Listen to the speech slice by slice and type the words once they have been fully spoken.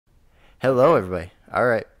Hello, Okay. everybody. All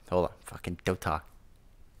right, hold on. Fucking don't talk.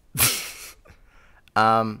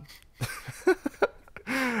 Um.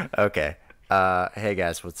 Okay. Hey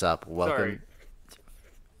guys, what's up? Sorry. Welcome.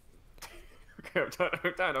 Okay, I'm done.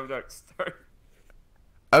 I'm done. I'm done. Sorry.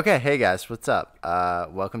 Okay, hey guys, what's up?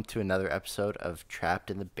 Welcome to another episode of Trapped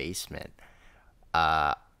in the Basement.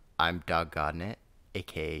 Uh, I'm Doggone It,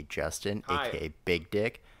 aka Justin, Hi. aka Big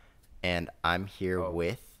Dick, and I'm here Oh,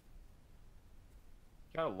 with.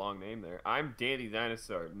 got a long name there. I'm Danny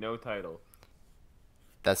Dinosaur. No title.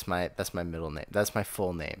 That's my middle name. That's my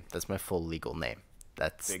full name. That's my full legal name.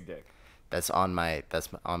 That's Big Dick. on my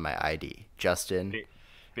ID. Justin, Big,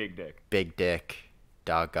 big Dick. Big Dick,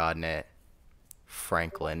 Doggone It,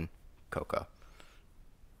 Franklin, Coco.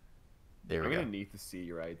 There we I'm go. gonna need to see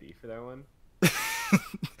your ID for that one.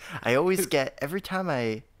 I always get every time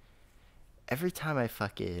I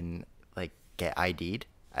fucking like get ID'd,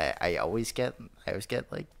 I always get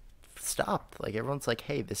like stopped. Like everyone's like,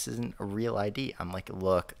 "Hey, this isn't a real ID." I'm like,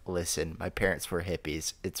 "Look, listen, my parents were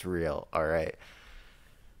hippies. It's real, all right."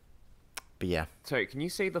 But yeah, Sorry, can you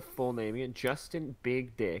say the full name again? Justin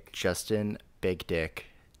Big Dick. Justin, Big Dick,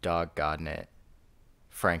 Doggone It,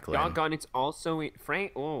 Franklin, Doggone, it's also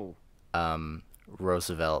Frank. Oh,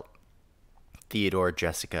 Roosevelt, Theodore,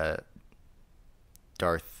 Jessica,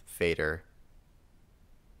 Darth Vader.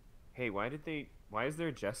 hey, why did they? Why is there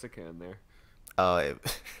a Jessica in there?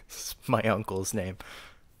 It's my uncle's name.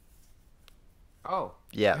 Oh.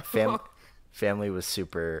 Yeah, family was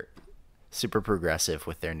super progressive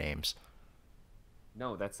with their names.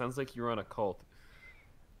 No, that sounds like you're on a cult.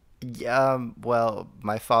 Yeah, well,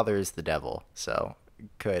 my father is the devil, so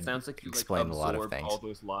could Sounds like you like explain a lot of absorbed all things.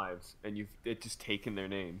 those lives and you've it just taken their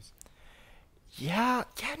names. Yeah,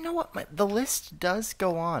 yeah, know what? The list does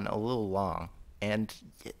go on a little long, and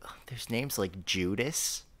there's names like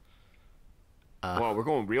Judas. Wow, we're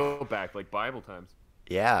going real back, like Bible times.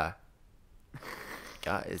 Yeah,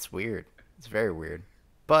 God, it's weird. It's very weird,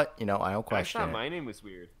 but I don't I question thought it. my name was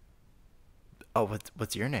weird. Oh,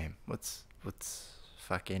 what's your name? What's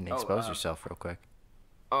fucking Oh, expose yourself real quick.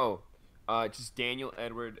 oh, just Daniel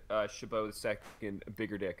Edward Chabot the second,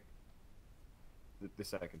 bigger dick. The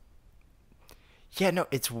second. Yeah, no,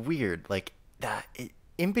 it's weird. Like that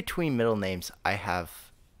in between middle names, I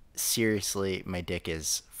have seriously my dick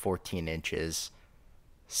is 14 inches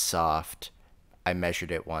soft. I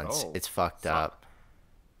measured it once. Oh, It's fucked so, up.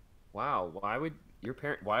 wow. Why would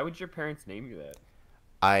your parents name you that?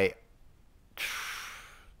 I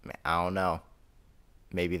I don't know.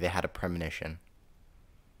 Maybe they had a premonition.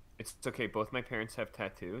 It's okay. Both my parents have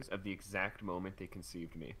tattoos of the exact moment they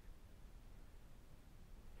conceived me.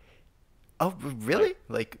 Oh, Like, really?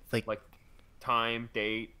 Like like time,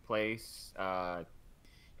 date, place,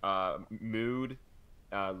 mood,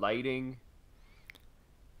 lighting.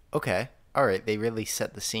 okay. All right, they really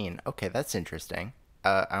set the scene. Okay, that's interesting.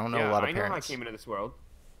 I don't know a Yeah, lot of I know how I parents. came into this world.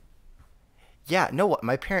 Yeah, no, what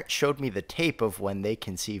my parents showed me the tape of when they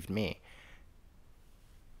conceived me.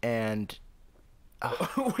 And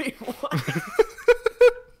Wait, what?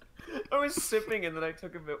 I was sipping and then I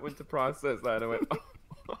took a bit went to process that. I went,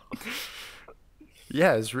 oh.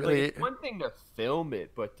 yeah, it's Like really it's one thing to film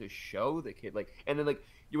it, but to show the kid, like, and then like,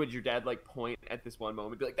 you would your dad like point at this one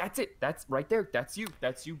moment, be like, "That's it, that's right there, that's you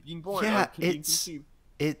being born or yeah, being conceived."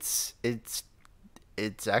 it's it's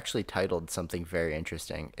it's actually titled something very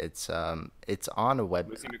interesting. It's on a web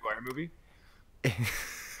Lucy McGuire movie.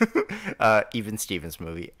 even Stevens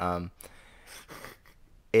movie.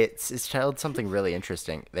 It's titled something really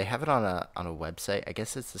interesting. They have it on a website. I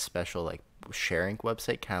guess it's a special like sharing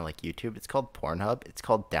website, kind of like YouTube. It's called Pornhub. It's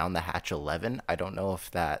called Down the Hatch 11. I don't know if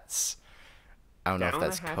Down the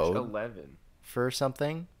that's Hatch code 11. for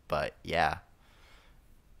something, but yeah.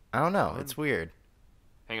 I don't know. One. It's weird.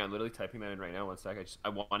 Hang on, literally typing that in right now. One sec. I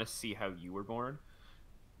want to see how you were born.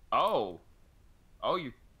 Oh, oh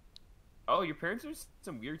you, oh your parents are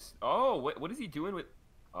some weird. Oh, what is he doing with?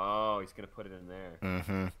 Oh, he's gonna put it in there.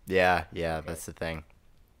 Mm-hmm. Yeah, yeah, Okay. that's the thing.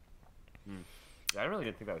 Hmm. Yeah, I really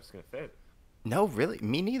didn't think that was gonna fit. No, really,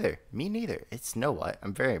 me neither. Me neither. It's know what?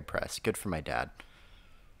 I'm very impressed. Good for my dad.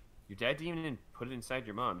 Your dad didn't even put it inside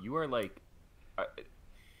your mom. You are like, uh,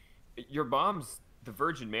 your mom's the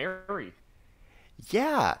Virgin Mary.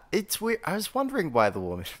 Yeah, it's weird. I was wondering why the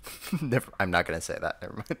woman. Never. I'm not gonna say that.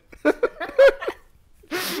 Never mind.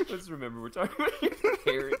 Let's remember we're talking about your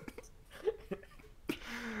parents.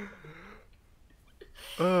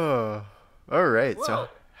 Oh, all right. So, Whoa,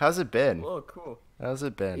 how's it been? whoa, cool. How's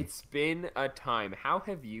it been? It's been a time. How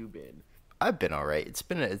have you been? I've been all right. It's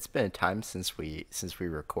been a time since we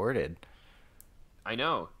recorded. I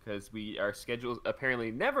know, because our schedules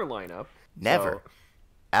apparently never line up. So Never.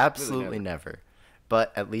 Really Absolutely never. never.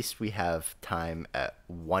 But at least we have time at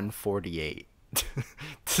 1:48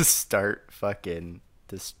 to start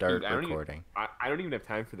Dude, recording. I don't even have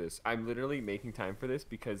time for this. I'm literally making time for this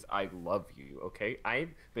because I love you, okay? I've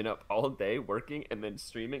been up all day working and then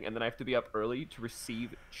streaming, and then I have to be up early to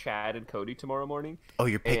receive Chad and Cody tomorrow morning. Oh,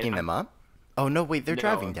 you're And picking I'm them up? Oh no, wait, they're no,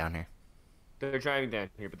 driving down here. they're driving down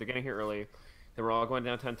here, but they're getting here early. Then we're all going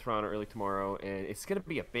downtown Toronto early tomorrow, and it's gonna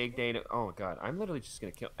be a big day. Oh my god, I'm literally just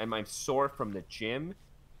gonna kill. And I'm sore from the gym,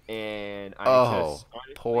 and I Oh, just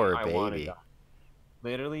honestly poor I want to die. baby.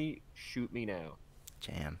 Literally, shoot me now.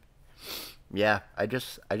 Jam. Yeah, I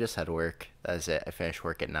just had work. That was it. I finished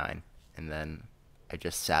work at 9 and then I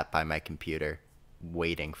just sat by my computer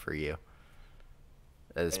waiting for you.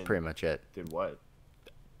 That is And pretty much it. did what?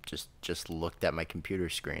 Just looked at my computer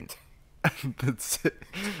screen. That's it.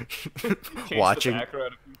 Changed the Watching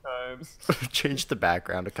background a few times. changed the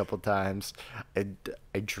background a couple times.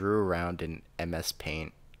 I drew around in MS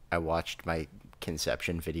Paint. I watched my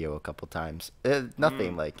conception video a couple times.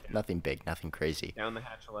 Nothing Mm, nothing big, nothing crazy. down the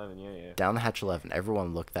hatch 11, yeah, yeah. Down the Hatch 11.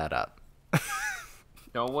 Everyone look that up.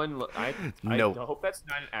 No one, I No, hope that's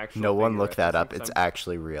not an actual no thing one you're look that referencing, up. 'cause It's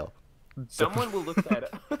actually real. someone will look that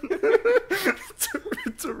up.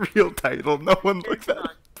 It's a real title. No one look It's that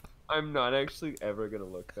not. up. I'm not actually ever gonna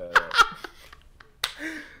look that up.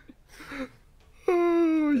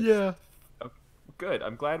 Oh That's yeah. okay, good.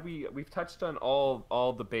 I'm glad we've touched on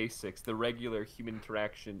all the basics, the regular human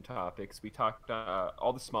interaction topics. We talked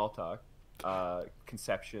all the small talk,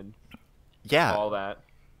 conception, Yeah, all that.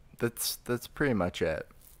 that's pretty much it.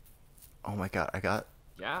 Oh my god, I got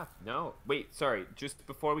Yeah, no. Wait, sorry. Just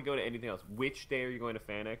before we go to anything else, which day are you going to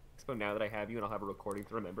Fan Expo now that I have you and I'll have a recording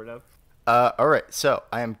to remember it of? all right, so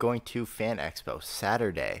I am going to Fan Expo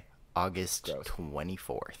Saturday, August Gross.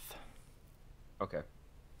 24th. Okay.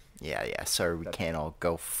 Yeah, yeah, sorry we That's can't all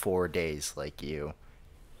go 4 days like you.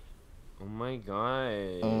 Oh my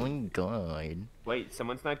Oh god. my god. Wait,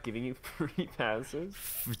 someone's not giving you free passes?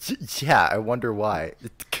 Yeah, I wonder why.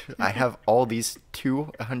 I have all these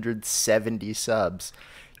 270 subs.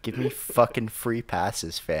 Give me fucking free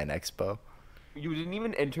passes, Fan Expo. You didn't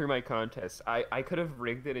even enter my contest. I could have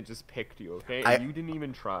rigged it and just picked you, okay? I And you didn't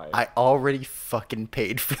even try. I already fucking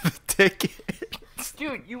paid for the tickets.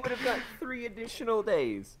 Dude, you would have got 3 additional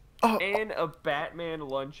days. Oh, And a Batman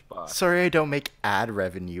lunchbox. sorry I don't make ad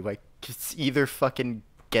revenue. I could either fucking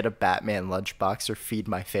get a Batman lunchbox or feed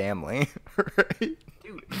my family, right?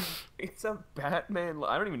 Dude, it's a Batman.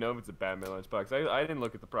 I don't even know if it's a Batman lunchbox. I didn't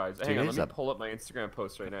look at the prize. Hang Dude, on, it let is me a pull up my Instagram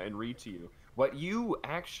post right now and read to you what you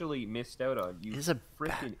actually missed out on. You is a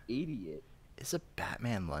freaking idiot. is a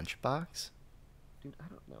Batman lunchbox? Dude, I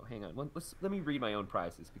don't know. Hang on. Let me read my own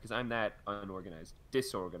prizes because I'm that unorganized,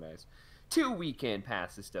 disorganized. 2 weekend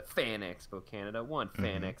passes to Fan Expo Canada. 1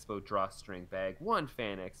 Fan Expo drawstring bag. 1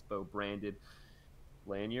 Fan Expo branded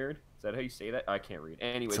lanyard. Is that how you say that? I can't read.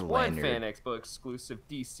 It's Anyways, a 1 lanyard. Fan Expo exclusive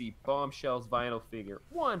DC Bombshells vinyl figure.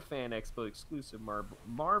 1 Fan Expo exclusive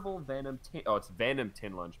Marvel Venom tin. Oh, it's Venom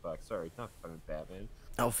tin lunchbox. Sorry, it's not fucking Batman.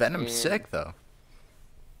 Oh, Venom's And sick though.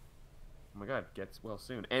 oh my god, gets well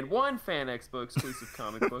soon. And 1 Fan Expo exclusive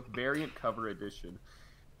comic book variant cover edition.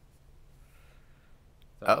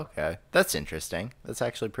 So, Okay, that's interesting. That's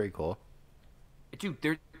actually pretty cool. dude,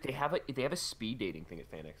 they have a speed dating thing at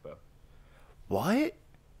Fan Expo. What?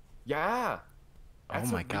 Yeah, Oh that's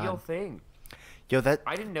my a real god. thing. Yo, that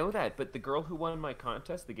I didn't know that, but the girl who won my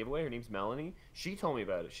contest, the giveaway, her name's Melanie. She told me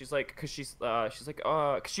about it. She's like, cause she's like,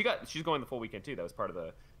 cause she's going the full weekend too. That was part of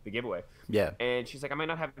the giveaway. yeah. And she's like, I might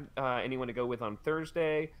not have anyone to go with on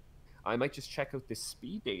Thursday. I might just check out this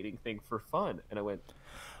speed dating thing for fun. And I went,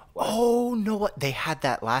 what? Oh, no, what? They had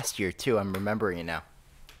that last year too. I'm remembering it now.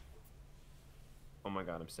 Oh my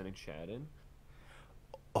god, I'm sending Chad in.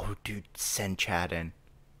 Oh, dude, send Chad in.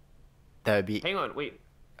 That would be Hang on, wait.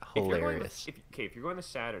 hilarious. If you're going this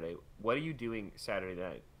Saturday, what are you doing Saturday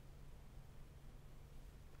night?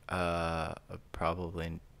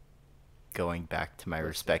 Probably going back to my Listen.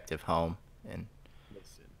 respective home and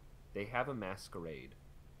Listen, they have a masquerade.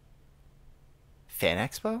 Fan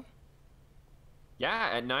Expo.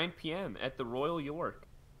 Yeah, at 9 p.m. at the Royal York.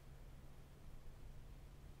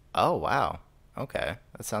 Oh wow. Okay,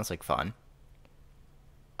 that sounds like fun.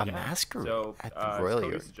 A Yeah. masquerade So, at the it's Royal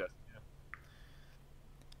Cody York. suggested, yeah.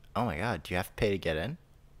 Oh my god, do you have to pay to get in?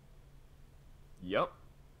 Yep.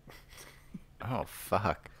 Oh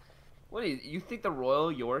fuck. What is, you think the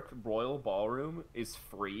Royal York Royal Ballroom is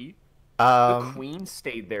free? The Um, Queen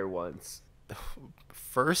stayed there once.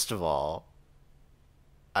 first of all,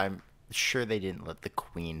 I'm sure they didn't let the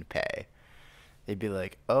Queen pay. They'd be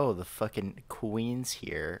like, "Oh, the fucking Queen's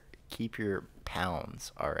here. keep your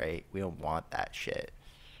pounds, all right? We don't want that shit.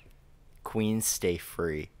 Queens stay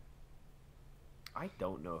free. I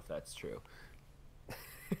don't know if that's true.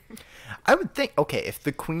 I would think, okay, if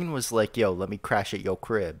the queen was like, yo, let me crash at your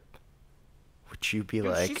crib, would you be Dude,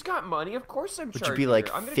 like, she's got money. Of course I'm would you be charging like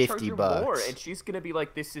her. I'm gonna charge 50 her more, bucks? and she's gonna be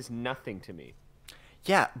like, "This is nothing to me."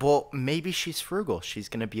 Yeah, well, maybe she's frugal. She's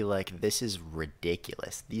gonna be like, this is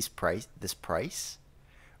ridiculous. This price?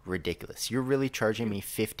 Ridiculous. You're really charging me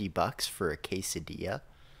 50 bucks for a quesadilla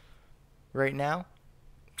right now?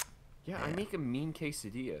 Yeah, I Man. make a mean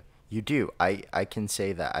quesadilla. You do. I can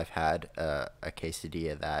say that I've had a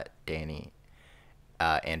quesadilla that Danny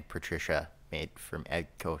and Patricia made from egg.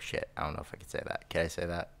 Oh shit! I don't know if I can say that. Can I say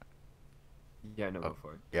that? Yeah, no, Oh, go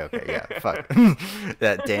for it. yeah. Okay. Yeah. Fuck.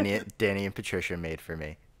 That Danny and Patricia made for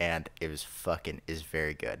me, and it was fucking is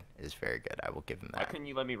very good. Is very good. I will give them Why that. couldn't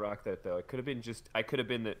you let me rock that though? I could have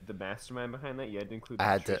been the mastermind behind that. You had to include I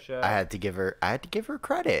had to. Patricia. I had to give her. I had to give her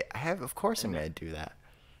credit. I have. Of course, I'm And gonna do that.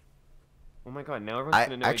 oh my god, now everyone's I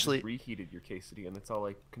gonna know actually. you just reheated your quesadilla, and that's all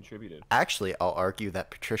I contributed. Actually, I'll argue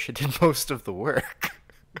that Patricia did most of the work.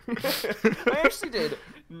 I actually did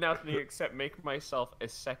nothing except make myself a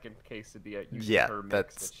second quesadilla using Yeah, her mix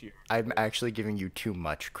that's. that she. I'm actually giving you too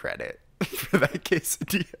much credit for that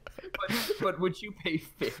quesadilla. But would you pay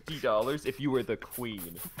 $50 if you were the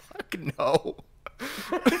queen? Fuck no.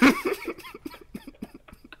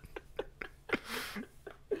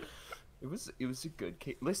 It was a good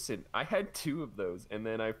case. Listen, I had two of those, and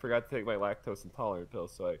then I forgot to take my lactose intolerant pill,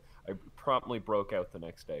 so I promptly broke out the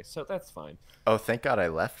next day. So that's fine. Oh, thank God I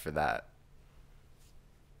left for that.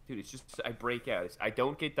 Dude, it's just I break out. I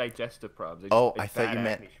don't get digestive problems. Oh, It's I thought bad you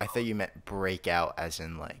meant. acne. I thought you meant break out, as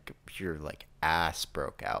in like your like ass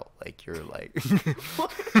broke out, like you're like.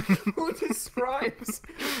 Who describes?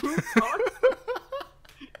 Who talks?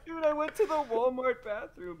 Dude, I went to the Walmart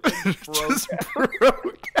bathroom and broke Just out.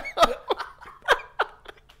 broke out.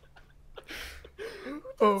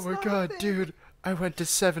 Oh That's my not a God, thing. dude! I went to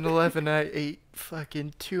 7-Eleven. I ate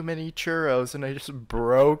fucking too many churros, and I just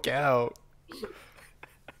broke out.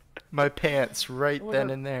 My pants right Oh my then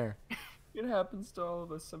God. and there. It happens to all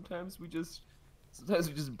of us. Sometimes we just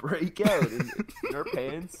break out in our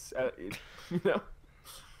pants. You know,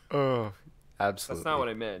 Oh, that's absolutely. not what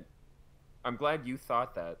I meant. I'm glad you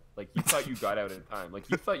thought that. Like you thought you got out in time. Like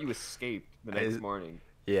you thought you escaped the next morning.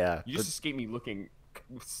 Yeah, You just escaped me looking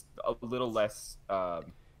a little less, a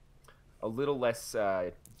little less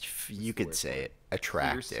you could say it. clear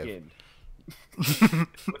Attractive. skinned.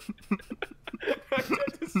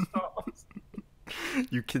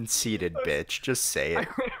 You conceited, bitch. Just say I it.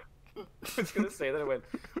 was gonna say that. I went,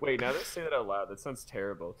 wait. Now that I say that out loud, that sounds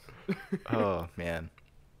terrible. Oh man.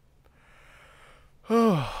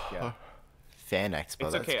 Oh. Yeah. Fan Expo. It's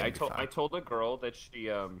That's okay. gonna be fun. I told a girl that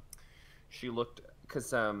she looked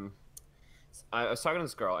because I was talking to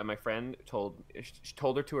this girl and my friend she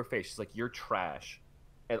told her to her face. She's like, "You're trash,"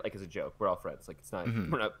 and, like as a joke. We're all friends. Like it's not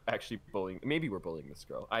Mhm. we're not actually bullying. Maybe we're bullying this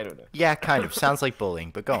girl. I don't know. Yeah, kind of. Sounds like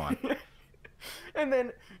bullying, but go on. and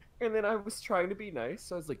then and then I was trying to be nice.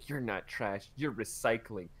 So I was like, "You're not trash. You're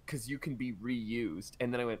recycling because you can be reused."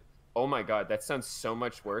 And then I went, "Oh my god, that sounds so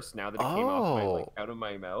much worse now that it came Oh. out of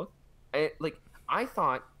my mouth." I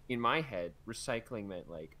thought in my head, recycling meant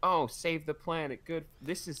like, "Oh, save the planet. Good.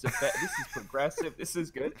 This is this is progressive. This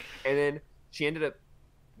is good." And then she ended up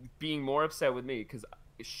being more upset with me because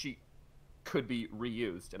she could be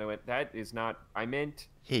reused, and I went, "That is not. I meant."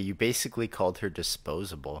 Yeah, you basically called her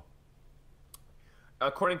disposable.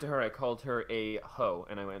 According to her, I called her a hoe,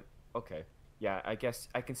 and I went, "Okay, yeah, I guess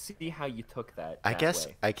I can see how you took that." I that guess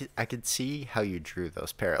way. I could see how you drew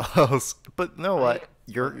those parallels. But you know what? I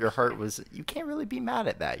Your heart understand. was you can't really be mad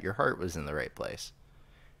at that. Your heart was in the right place.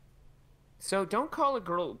 So don't call a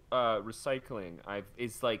girl recycling.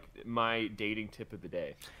 It's like my dating tip of the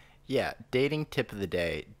day. Yeah, dating tip of the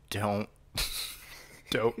day, don't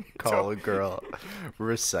don't call a girl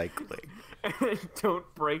recycling. Don't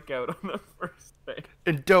break out on the first day.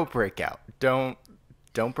 And don't break out. Don't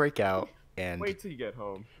break out and Wait till you get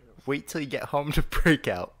home. wait till you get home to break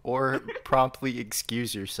out or promptly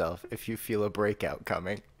excuse yourself if you feel a breakout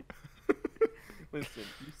coming. Listen,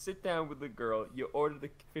 you sit down with the girl, you order the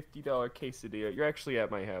 $50 quesadilla. You're actually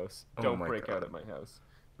at my house. Oh Don't my break out God. at my house.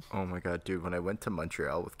 Oh my God, dude, when I went to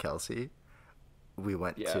Montreal with Kelsey, we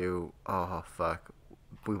went Yeah. to oh fuck.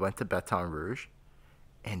 We went to Baton Rouge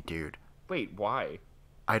and dude, Wait, why?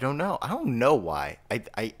 I don't know. I don't know why.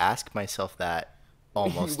 I ask myself that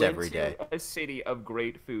almost You went every to day. a city of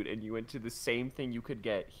great food, and you went to the same thing you could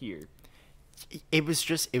get here. It was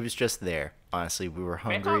just there. Honestly, we were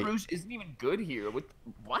Baton hungry. Rouge isn't even good here.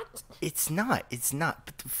 What? It's not. It's not.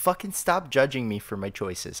 But fucking stop judging me for my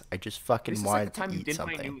choices. I just fucking This is like wanted the to time you eat didn't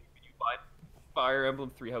buy something. new. You bought Fire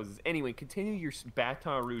Emblem Three Houses. Anyway, continue your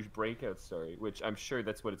Baton Rouge breakout story, which I'm sure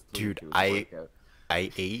that's what it's leading Dude, to. Is a I breakout.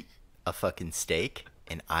 I ate a fucking steak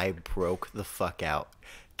and I broke the fuck out.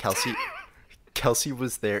 Kelsey Kelsey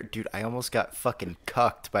was there. Dude, I almost got fucking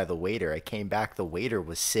cucked by the waiter. I came back, the waiter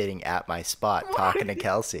was sitting at my spot What? talking to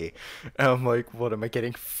Kelsey. And I'm like, what, am I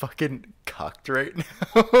getting fucking cucked right now?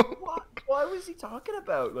 What? Why was he talking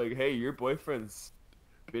about? Like, hey, your boyfriend's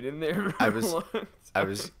been in there I for a was long I time.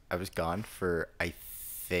 was I was gone for I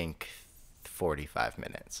think 45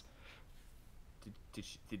 minutes.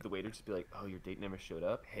 Did the waiter just be like, "Oh, your date never showed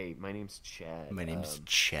up"? Hey, my name's Chad. My name's I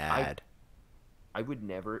Chad. I would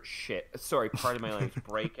never shit. Sorry, part of my language.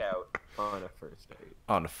 Break out on a first date.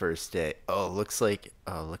 On the first day. Looks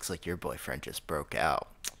like your boyfriend just broke out.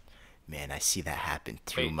 Man, I see that happen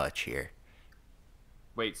too Wait, much here.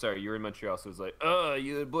 wait. Sorry, you're in Montreal, so it's like, oh,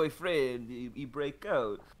 your boyfriend, he break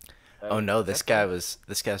out. Oh no, Is that thing?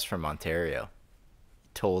 this guy's from Ontario.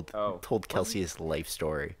 Told Oh, told was Kelsey he? his life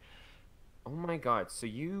story. Oh my God! So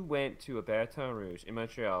you went to a Baton Rouge in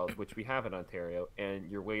Montreal, which we have in Ontario, and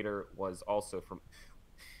your waiter was also from.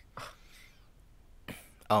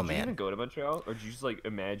 Oh Did you even man. go to Montreal, or did you just like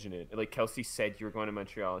imagine it? Like Kelsey said, you were going to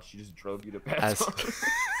Montreal, and she just drove you to As Baton.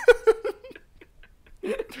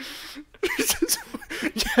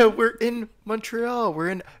 Yeah, we're in Montreal. We're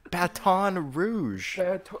in Baton Rouge.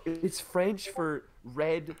 It's French for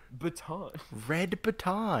red baton. Red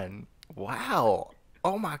Baton. Wow.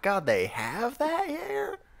 Oh my god, they have that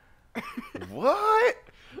here? What?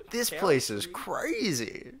 This place is Kelsey.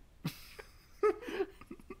 crazy. I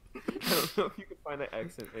don't know if you can find that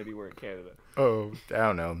accent anywhere in Canada. Oh, I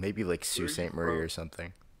don't know. Maybe like Sault Where are you Ste. Marie from? or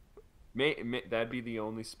something. That'd be the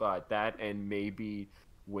only spot. That and maybe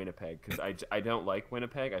Winnipeg, because I don't like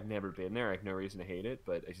Winnipeg. I've never been there. I have no reason to hate it,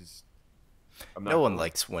 but I'm No not one going.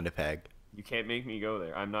 likes Winnipeg. You can't make me go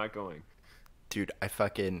there. I'm not going. Dude,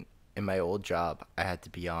 in my old job, I had to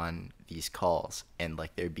be on these calls, and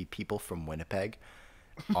like there'd be people from Winnipeg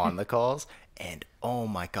on the calls, and oh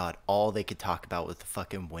my god, all they could talk about was the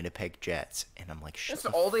fucking Winnipeg Jets, and I'm like, shut That's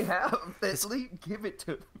the all they f- have. that's At least give it to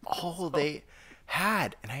them. That's all all. they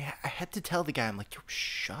had, and I had to tell the guy, I'm like, yo,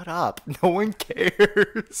 shut up, no one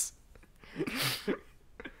cares.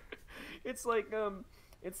 It's like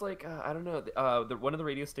I don't know. One of the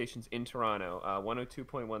radio stations in Toronto,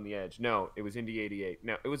 102.1 The Edge. No, it was Indie 88.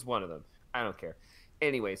 No, it was one of them. I don't care.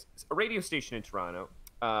 Anyways, a radio station in Toronto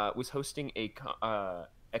was hosting a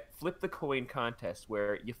flip the coin contest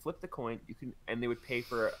where you flip the coin, and they would pay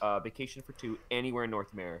for a vacation for two anywhere in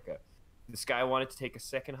North America. This guy wanted to take a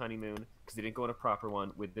second honeymoon because they didn't go on a proper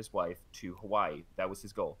one with his wife to Hawaii. That was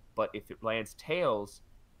his goal. But if it lands tails,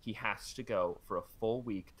 he has to go for a full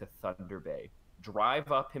week to Thunder Bay,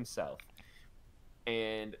 drive up himself,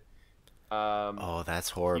 and Oh, that's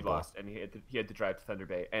he horrible. lost, and he had to drive to Thunder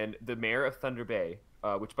Bay. And the mayor of Thunder Bay,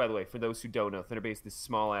 which by the way, for those who don't know, Thunder Bay is this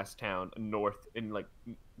small ass town north in like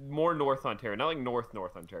more North Ontario, not like North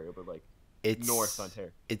Ontario, but like North It's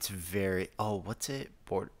Ontario. it's very, oh, what's it?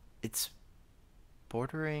 It's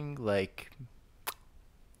bordering like,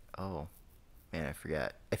 oh man, I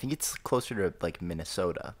forgot. I think it's closer to like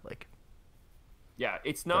Minnesota, like Yeah,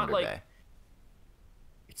 Thunder Bay.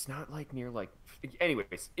 it's not like near like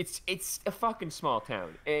anyways, it's a fucking small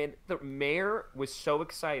town, and the mayor was so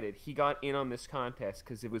excited he got in on this contest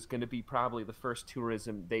because it was going to be probably the first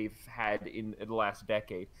tourism they've had in the last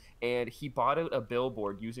decade, and he bought out a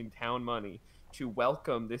billboard using town money to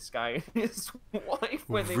welcome this guy and his wife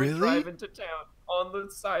when they would Really? drive into town on the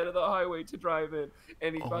side of the highway to drive in,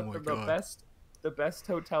 and he Oh got my them god. the best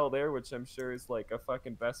hotel there, which I'm sure is like a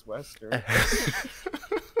fucking Best Western.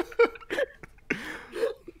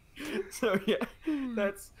 So yeah,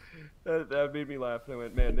 that made me laugh. And I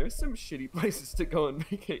went, man, there's some shitty places to go on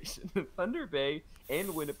vacation. Thunder Bay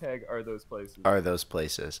and Winnipeg are those places, Are those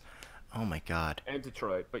places? Oh my god. and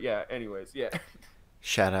Detroit. But yeah, anyways, yeah.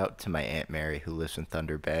 Shout out to my Aunt Mary who lives in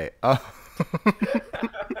Thunder Bay. Oh.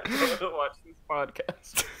 Don't watch this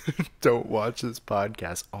podcast. Don't watch this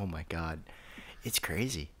podcast. Oh my god. It's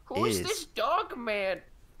crazy. It Who's is. this dog man?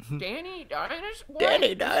 Danny Dinosaur? What Danny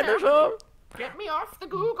is Dinosaur? happening? Get me off the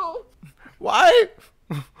Google. Why?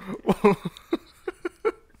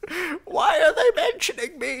 Why are they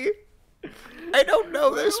mentioning me? I don't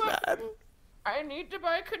know Where this do man. I need to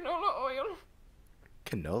buy canola oil.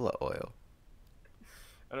 Canola oil.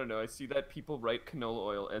 I don't know. I see that people write canola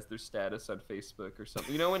oil as their status on Facebook or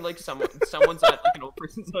something. You know, when like someone's on like an old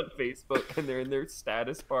person's on Facebook and they're in their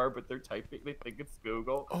status bar, but they're typing. They think it's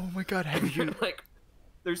Google. Oh my god, And have you? like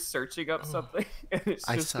they're searching up Oh, something, and it's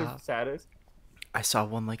I just their saw status. I saw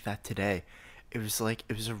one like that today. It was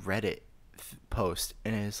a Reddit post,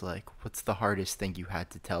 and it was like, "What's the hardest thing you had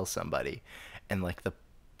to tell somebody?" And like the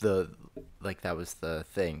like that was the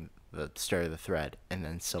thing, the start of the thread, and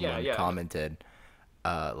then Yeah, someone yeah. commented,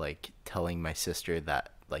 like telling my sister that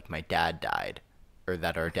like my dad died, or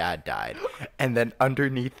that our dad died, and then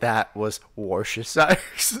underneath that was Worcestershire,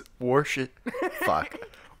 Worcester, fuck,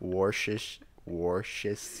 Worcestershire.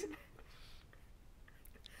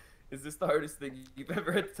 Is this the hardest thing you've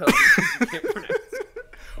ever had to tell me because you can't pronounce it?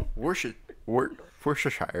 Worcester,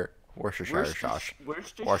 Worcestershire sauce,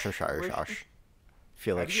 Worcestershire sauce.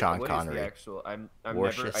 Feel How like do you? Sean What is the Connery. actual? I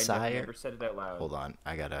Worcestershire. never said it out loud. Hold on,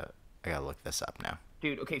 I gotta look this up now.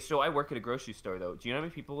 Dude, okay, so I work at a grocery store though. Do you know how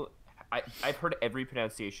many people? I've heard every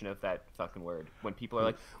pronunciation of that fucking word. When people are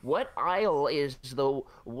like, "What aisle is the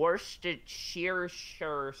Worcestershire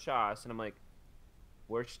sauce?" and I'm like,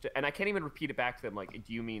 "Worcester," and I can't even repeat it back to them. Like,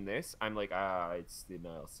 "Do you mean this?" I'm like, it's the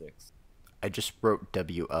aisle 6. I just wrote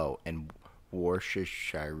WO and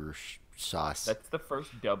Worcestershire sauce. That's the first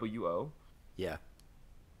WO. Yeah,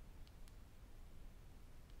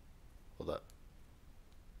 hold up.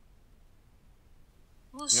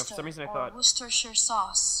 You know, for some Worcester reason I or thought. Worcestershire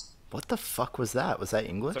sauce. What the fuck was that? Was that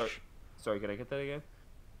English? Sorry, can I get that again?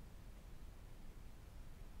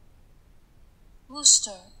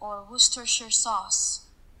 Worcester or Worcestershire sauce.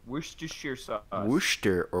 Worcestershire sauce.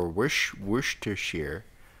 Worcester or Worcestershire.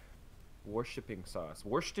 Worshipping sauce.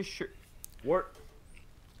 Worcestershire. Warp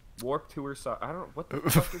tour sauce. I don't know. What the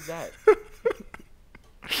fuck is that?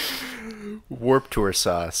 Warp Tour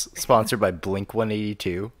sauce, sponsored by Blink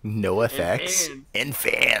 182, NoFX, fans. and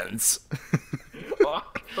fans.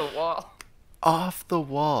 Off the wall. Off the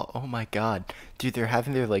wall. Oh my god. Dude, they're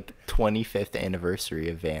having their like 25th anniversary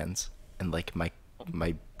of Vans, and like my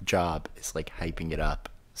job is like hyping it up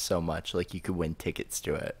so much, like you could win tickets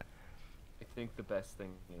to it. I think the best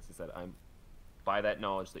thing is that I'm, by that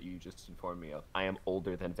knowledge that you just informed me of, I am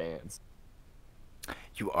older than Vans.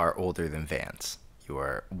 You are older than Vans. You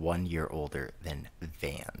are 1 year older than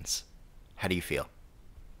Vans. How do you feel?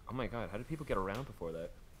 Oh my god, how did people get around before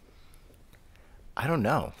that? I don't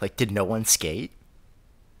know. Like, did no one skate?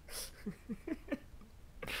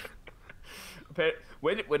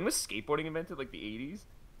 When was skateboarding invented? Like the 80s?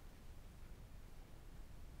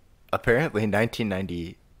 Apparently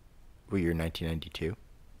 1990. What year? 1992.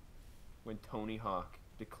 When Tony Hawk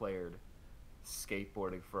declared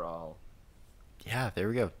skateboarding for all. Yeah, there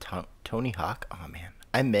we go. Tony Hawk. Oh man,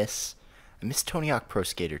 I miss Tony Hawk Pro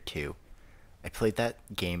Skater 2. I played that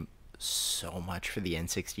game so much for the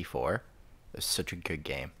N64. It was such a good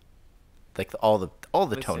game. Like all the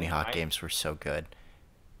Listen, Tony Hawk games were so good.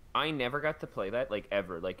 I never got to play that, like,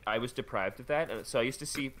 ever. Like, I was deprived of that. So I used to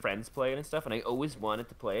see friends play it and stuff, and I always wanted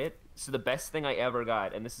to play it. So the best thing I ever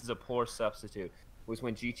got, and this is a poor substitute, was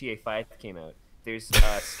when GTA 5 came out. There's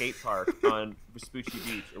a skate park on Vespucci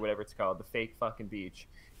Beach, or whatever it's called, the fake fucking beach.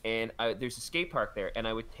 And there's a skate park there, and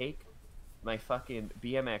I would take my fucking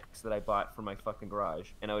BMX that I bought from my fucking garage,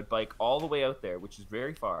 and I would bike all the way out there, which is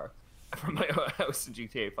very far from my house in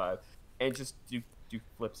GTA 5, and just do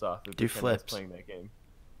flips off. Do flips. Playing that game.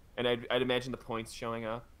 And I'd imagine the points showing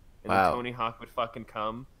up, and Wow. then Tony Hawk would fucking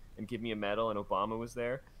come and give me a medal, and Obama was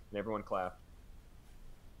there, and everyone clapped.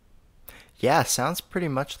 Yeah, sounds pretty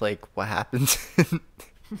much like what happens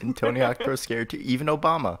in Tony Hawk Pro Skater 2. Even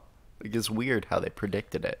Obama. Like, it's weird how they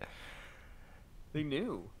predicted it. They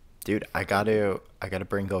knew. Dude, I gotta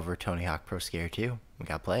bring over Tony Hawk Pro Skater 2. We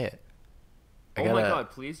gotta play it. Oh my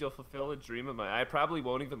god, please, you'll fulfill a dream of mine. I probably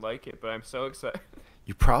won't even like it, but I'm so excited.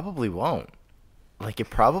 You probably won't. Like, it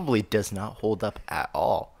probably does not hold up at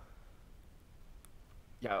all.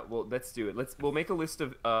 Yeah, well, let's do it. We'll make a list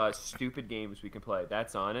of stupid games we can play.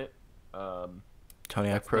 That's on it. Tony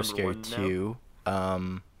Hawk That's Pro number Skater one now.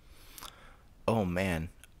 2. Oh man.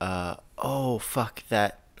 Oh fuck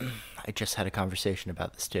that. I just had a conversation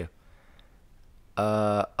about this too.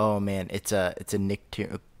 Oh man, it's a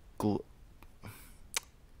Nicktoons Glob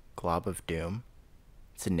of Doom.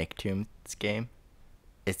 It's a Nicktoons game.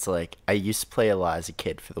 It's like, I used to play a lot as a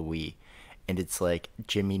kid for the Wii, and it's like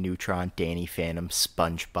Jimmy Neutron, Danny Phantom,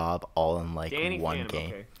 SpongeBob, all in like Danny one Phantom, game.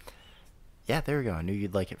 okay. Yeah, there we go. I knew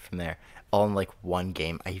you'd like it from there. All in like one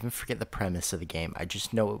game. I even forget the premise of the game. I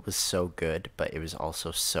just know it was so good, but it was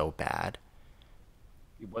also so bad.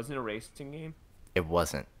 It wasn't a racing game? It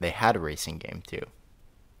wasn't. They had a racing game too.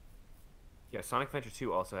 Yeah, Sonic Adventure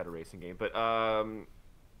 2 also had a racing game, but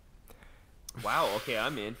Wow. Okay,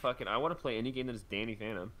 I'm in. Fucking, I want to play any game that is Danny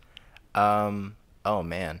Phantom. Oh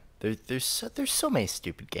man, there's so many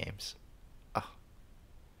stupid games. Oh.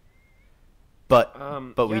 But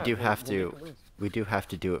we Yeah. do Well, have we'll make to a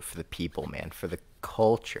list. do it for the people, man, for the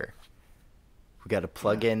culture. We got to Yeah.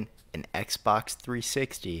 plug in an Xbox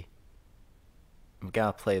 360. We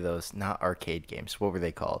gotta play those, not arcade games. What were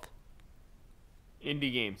they called?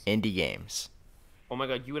 Indie games. Indie games. Oh my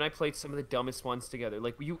god, you and I played some of the dumbest ones together.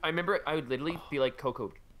 Like you, I remember I would literally be like,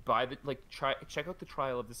 Coco, buy the check out the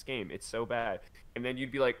trial of this game. It's so bad. And then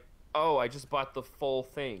you'd be like, oh, I just bought the full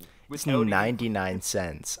thing It's without even. 99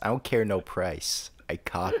 cents. I don't care no price. I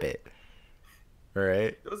cop it.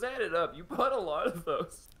 Right? Those added up. You bought a lot of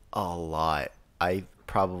those. A lot. I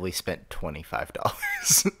probably spent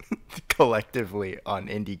 $25 collectively on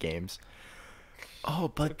indie games. Oh,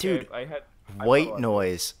 but Okay, dude, I bought a White lot of those.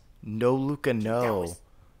 Noise, No Luca Dude, that No. was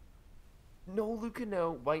no Luca,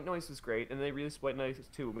 no. White Noise was great, and they released White Noise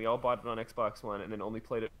too. And we all bought it on Xbox One, and then only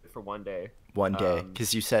played it for one day. One day, Um,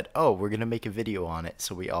 because you said, "Oh, we're gonna make a video on it,"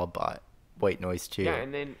 so we all bought White Noise yeah,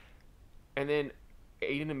 too. and then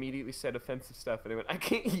Aiden immediately said offensive stuff, and I went, I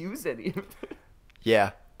can't use any of it.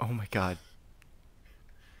 Yeah. Oh my God.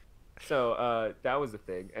 So that was a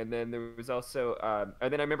thing, and then there was also,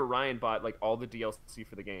 and then I remember Ryan bought like all the DLC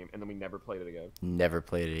for the game, and then we never played it again. Never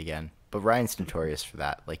played it again. But Ryan's notorious for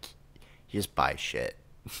that. Like, he just buys shit.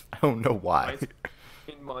 I don't know why. Ryan's,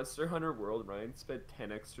 in Monster Hunter World, Ryan spent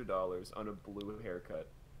 $10 extra on a blue haircut.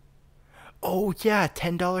 Oh yeah,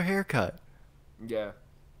 $10 haircut. Yeah.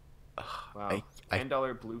 Wow. I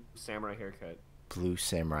 $10 blue samurai haircut. blue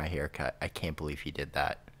samurai haircut. I can't believe he did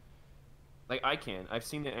that. Like I can. I've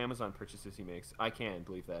seen the Amazon purchases he makes. I can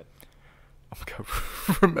believe that.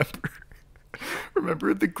 Oh my God.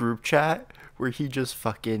 Remember the group chat where he just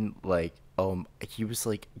fucking like he was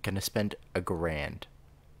like gonna spend $1,000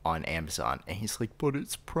 on Amazon and he's like, but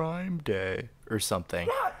it's Prime Day or something.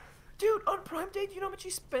 Yeah, dude. On Prime Day, do you know how much he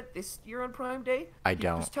spent this year on Prime Day? I He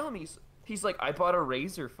don't. was telling me he's like, I bought a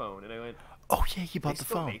Razer phone, and I went, Oh yeah, he they bought the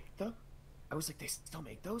still phone. make them? I was like, they still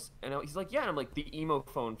make those? And he's like, yeah. And I'm like, the emo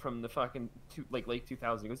phone from the fucking late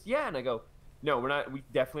 2000s. He goes, yeah. And I go, no, we're not. We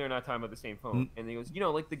definitely are not talking about the same phone. And he goes,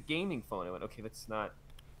 like the gaming phone. I went, okay, that's not.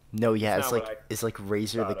 No, yeah, It's it's not like what I it's like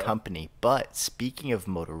Razer the thought of. company. But speaking of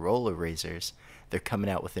Motorola Razers, they're coming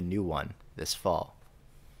out with a new one this fall.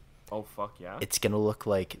 Oh fuck yeah. It's gonna look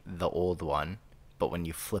like the old one, but when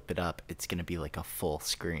you flip it up, it's gonna be like a full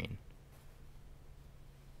screen.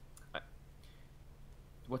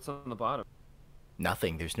 What's on the bottom?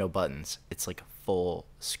 Nothing. There's no buttons. It's like a full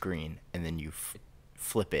screen, and then you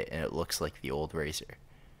flip it, and it looks like the old Razer.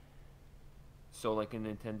 So like a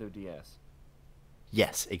Nintendo DS.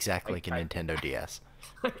 Yes, exactly like a I- Nintendo DS.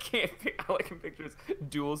 I can't. All I can picture is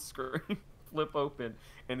dual screen, flip open,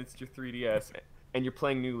 and it's your 3DS, and you're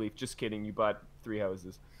playing New Leaf. Just kidding. You bought 3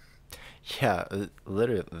 houses. Yeah,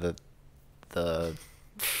 literally the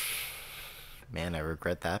man, I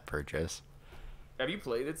regret that purchase. Have you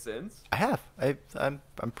played it since? I have. I'm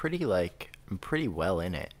pretty well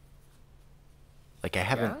in it. Like I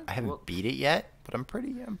haven't Well, beat it yet, but I'm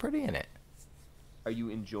pretty in it. are you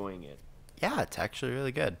enjoying it? Yeah, it's actually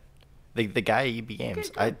really good. The guy at EB Games,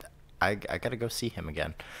 good. I gotta go see him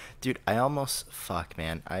again, dude. I almost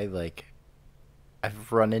man.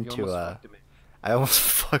 I've run You into almost fucked him. I almost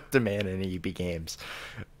fucked a man in EB Games.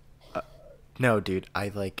 No, dude,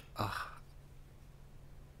 I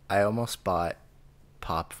almost bought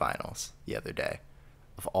pop vinyls the other day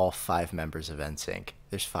of all 5 members of NSYNC.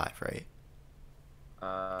 There's 5, right?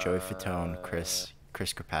 Joey Fatone, Chris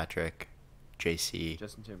Kirkpatrick, JC,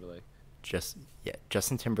 Justin Timberlake.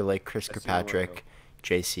 Justin Timberlake, Chris That's the only one I know. Kirkpatrick,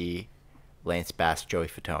 JC, Lance Bass, Joey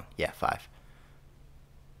Fatone. Yeah, 5.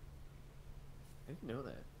 I didn't know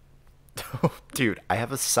that. Dude, I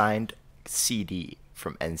have a signed CD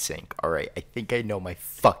from NSYNC. All right, I think I know my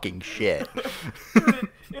fucking shit. Dude,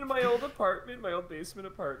 in my old apartment, my old basement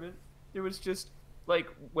apartment, it was just like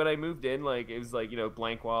when I moved in, like it was like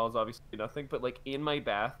blank walls, obviously nothing, but like in my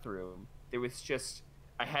bathroom, there was just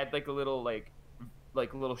I had like a little like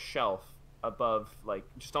a little shelf above like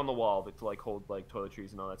just on the wall that to like hold like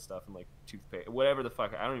toiletries and all that stuff and like toothpaste, whatever the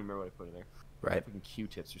fuck. I don't even remember what I put in there. Right. Fucking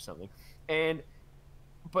Q-tips or something. And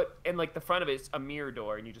like the front of it's a mirror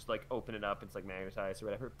door, and you just like open it up. It's like magnetized or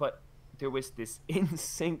whatever. But there was this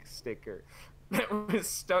NSYNC sticker that was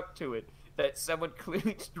stuck to it that someone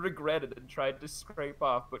clearly regretted and tried to scrape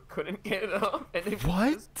off, but couldn't get it off. And it was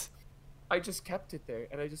What? I just kept it there,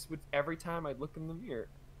 and I just would every time I'd look in the mirror,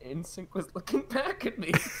 NSYNC was looking back at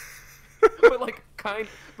me. but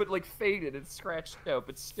like faded and scratched out,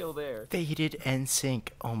 but still there. Faded NSYNC.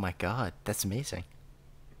 Oh my god, that's amazing.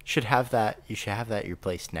 Should have that. You should have that at your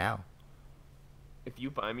place now. If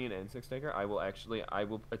you buy me an NSYNC sticker, I will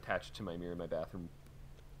attach it to my mirror in my bathroom,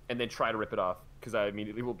 and then try to rip it off because I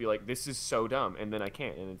immediately will be like, "This is so dumb," and then I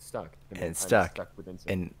can't, and it's stuck. And And then it's I'm stuck. stuck with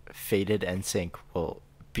NSYNC. And faded NSYNC will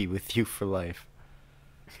be with you for life.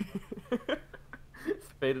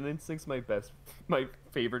 Faded NSYNC's my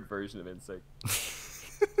favorite version of NSYNC.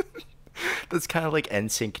 That's kind of like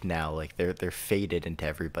NSYNC now. Like they're faded into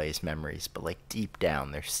everybody's memories, but like deep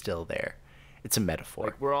down, they're still there. It's a metaphor.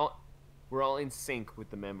 Like we're all in sync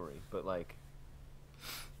with the memory, but like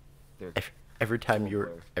they're Every time full you're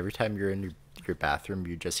blur. every time you're in your bathroom,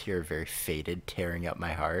 you just hear very faded tearing up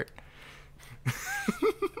my heart.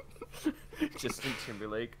 Justin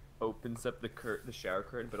Timberlake opens up the shower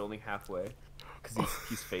curtain, but only halfway, because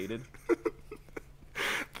he's faded.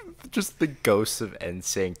 Just the ghosts of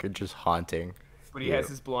NSYNC are just haunting. But he you. has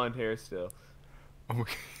his blonde hair still. Oh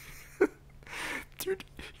my- Dude,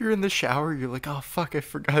 you're in the shower. You're like, oh fuck, I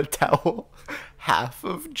forgot a towel. Half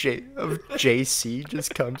of JC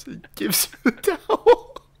just comes and gives you the towel.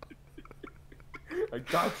 I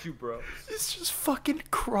got you, bro. He's just fucking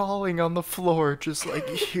crawling on the floor, just like,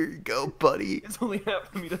 here you go, buddy. It's only half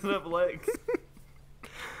of him. He doesn't have legs.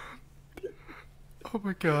 Oh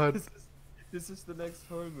my god. This is the next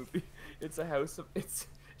horror movie. It's it's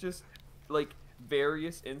just like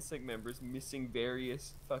various NSYNC members missing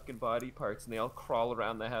various fucking body parts, and they all crawl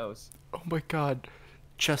around the house. Oh my god.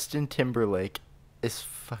 Justin Timberlake is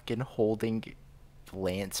fucking holding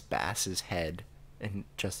Lance Bass's head, and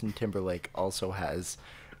Justin Timberlake also has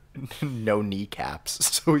no kneecaps,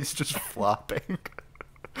 so he's just flopping.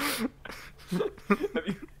 Have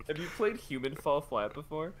you played Human Fall Flat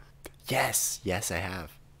before? Yes, I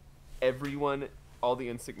have. Everyone, all the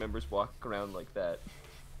NSYNC members walk around like that.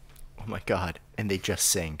 Oh my god. And they just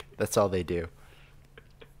sing. That's all they do.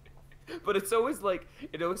 But it's always like,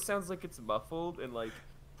 it always sounds like it's muffled and like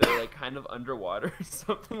they're like kind of underwater or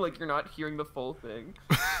something, like you're not hearing the full thing.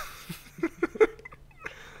 Oh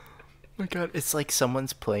my god, it's like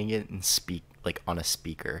someone's playing it and like on a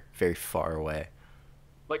speaker very far away.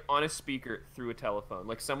 Like on a speaker through a telephone.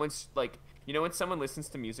 Like someone's like, you know when someone listens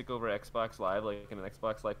to music over Xbox Live, like in an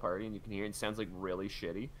Xbox Live party, and you can hear it, and it sounds like really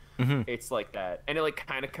shitty? Mm-hmm. It's like that. And it like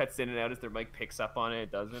kind of cuts in and out as their mic picks up on it,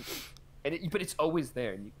 it doesn't. But it's always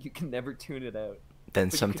there, and you can never tune it out. Then But you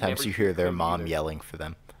can sometimes never you hear their them mom either. yelling for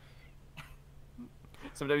them.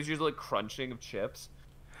 Sometimes you hear like crunching of chips.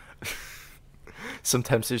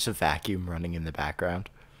 Sometimes there's a vacuum running in the background.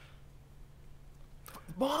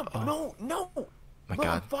 Mom, no! My Mom,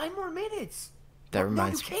 god. 5 more minutes! That No,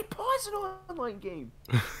 reminds you can't pause an online game!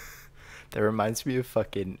 That reminds me of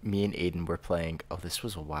fucking me and Aiden were playing. Oh, this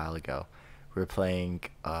was a while ago. We were playing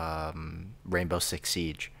Rainbow Six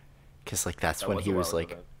Siege, cause like that's That when was he a was while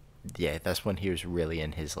ago, like, yeah, that's when he was really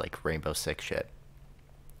in his like Rainbow Six shit.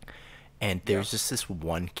 And there's just this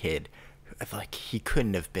one kid, like he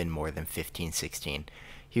couldn't have been more than 15, 16.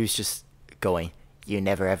 He was just going, "You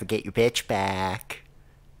never ever get your bitch back.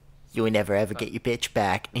 You will never ever get your bitch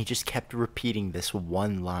back." And he just kept repeating this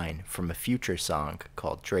one line from a Future song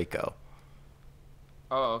called Draco.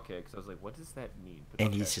 Oh, okay, because I was like, what does that mean? But And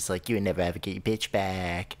okay. he's just like, "You will never ever get your bitch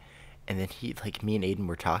back." And then he, like, me and Aiden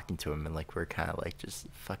were talking to him, and like we're kind of like just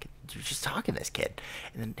fucking, just talking to this kid.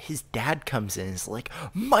 And then his dad comes in and is like,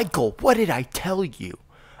 "Michael, what did I tell you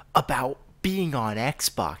about being on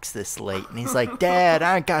Xbox this late?" And he's like, "Dad,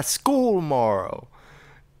 I got school tomorrow."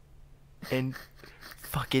 And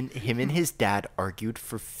fucking him and his dad argued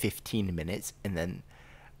for 15 minutes, and then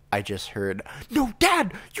I just heard, "No,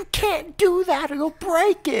 Dad, you can't do that, it'll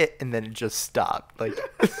break it." And then it just stopped. Like,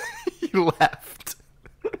 he left.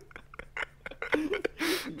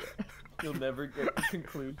 You'll never get the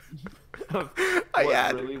conclusion of I what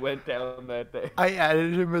had- really went down that day. I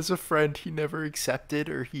added him as a friend. He never accepted,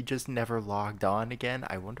 or he just never logged on again.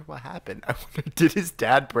 I wonder what happened. I wonder, did his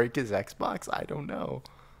dad break his Xbox? I don't know.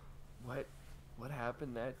 What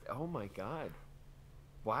happened that? Oh my god!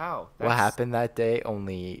 Wow. What happened that day?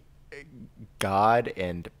 Only God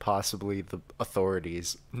and possibly the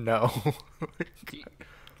authorities know.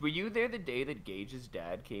 Were you there the day that Gage's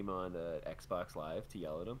dad came on Xbox Live to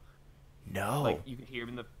yell at him? No. Like you could hear him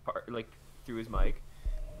in the like through his mic.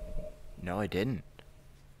 No, I didn't.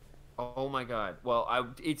 Oh my god. Well,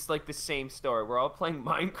 it's like the same story. We're all playing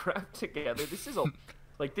Minecraft together.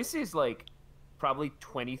 This is like probably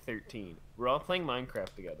 2013. We're all playing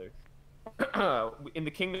Minecraft together. In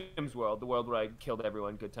the Kingdoms world, the world where I killed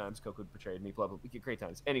everyone, good times, Coco betrayed me, blah blah blah, great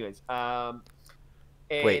times. Anyways, and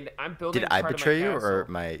Wait, I'm building did I part of my betray you or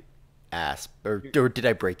castle. my ass? Or did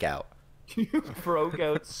I break out? You broke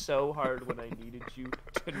out so hard when I needed you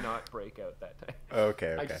to not break out that time.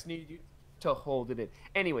 Okay, I okay. just needed you to hold it in.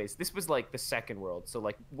 Anyways, this was like the second world, so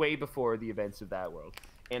like way before the events of that world.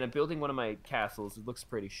 And I'm building one of my castles. It looks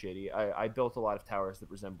pretty shitty. I built a lot of towers that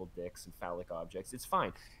resemble dicks and phallic objects. It's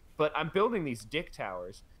fine. But I'm building these dick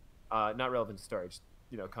towers, not relevant to storage,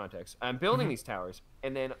 context. I'm building these towers,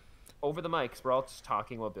 and then over the mics, we're all just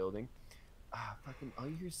talking while building. Fucking, all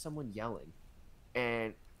you hear is someone yelling.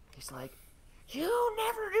 And he's like, "You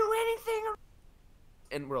never do anything."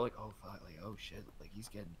 And we're like, "Oh fuck!" Like, "Oh shit!" Like he's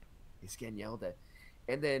getting yelled at.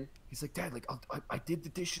 And then he's like, "Dad, like I did the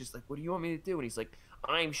dishes. Like, what do you want me to do?" And he's like,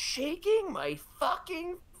 "I'm shaking my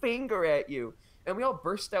fucking finger at you." And we all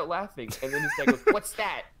burst out laughing. And then his dad goes, "What's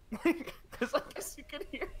that?" Because I guess you could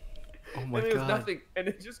hear. Oh my And it was god. nothing. And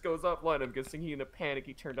it just goes offline. I'm guessing he in a panic.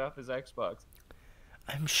 He turned off his Xbox.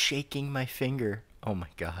 I'm shaking my finger. Oh my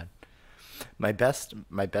god. My best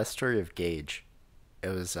story of Gage. It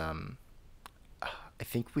was I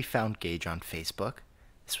think we found Gage on Facebook.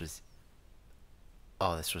 This was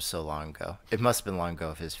this was so long ago. It must have been long ago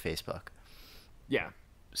of his Facebook. Yeah.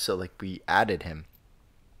 So like we added him,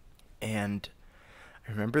 and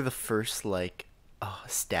I remember the first like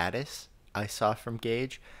status I saw from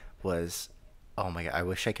Gage was, oh my god, I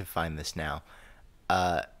wish I could find this now.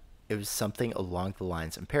 It was something along the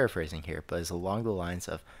lines, I'm paraphrasing here, but it's along the lines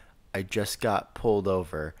of, "I just got pulled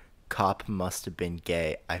over. Cop must have been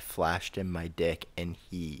gay. I flashed him my dick and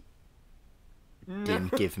he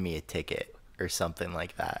didn't give me a ticket," or something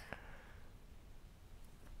like that.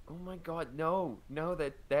 Oh my god, no,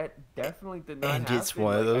 that definitely did not And happen. it's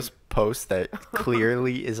one of Like, those posts that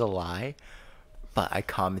clearly is a lie. But I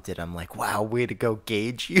commented, I'm like, "Wow, way to go,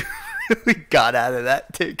 Gage. You really got out of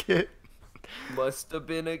that ticket." must have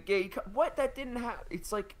been a gay. What? That didn't happen.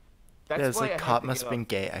 It's like that's Yeah, it's why like, I had "Cop to must get have been off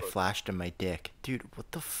gay. I Facebook. flashed him my dick." Dude,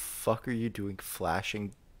 what the fuck are you doing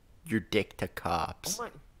flashing your dick to Oh cops? my!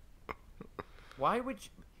 Why would you?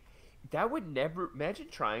 That would never. Imagine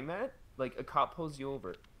trying that. Like a cop pulls you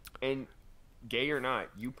over, and gay or not,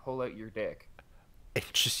 you pull out your dick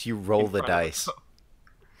It's just you roll in the front of a dice. cop.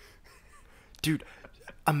 Dude,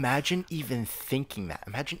 imagine even thinking that.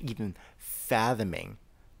 Imagine even fathoming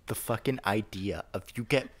the fucking idea of you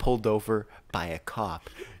get pulled over by a cop.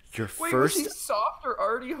 Your Wait, was he first... soft or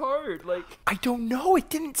already hard? Like, I don't know. It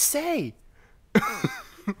didn't say.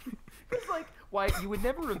 it's like why you would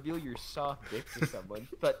never reveal your soft dick to someone,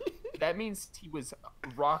 but that means he was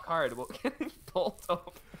rock hard about getting pulled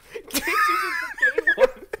over. Gage isn't the gay one.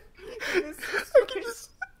 This is I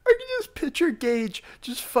can just picture Gage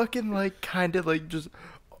just fucking like kind of like just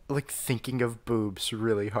like thinking of boobs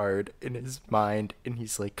really hard in his mind, and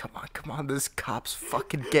he's like, come on, this cop's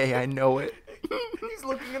fucking gay, I know it." He's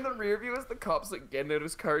looking in the rear view as the cop's like getting out of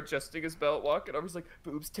his car, adjusting his belt, walking over. He's like,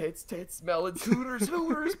 "Boobs, tits, melons,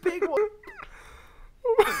 hooters, big one."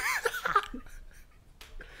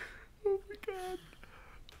 Oh my god.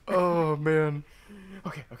 Oh man.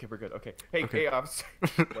 Okay, we're good. Okay, hey, Okay. hey, officer,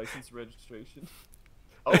 license registration.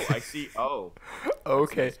 Oh, I see. Oh,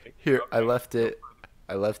 Okay, nice picture. here, I Okay. left it.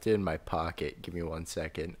 I left it in my pocket. Give me 1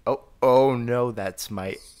 second. Oh no, that's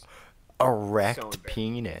my erect embarrassing.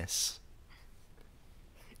 penis.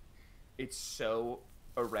 It's so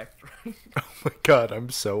erect right Oh my god, I'm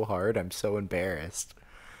so hard. I'm so embarrassed.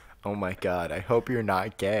 Oh my god, I hope you're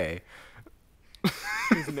not gay.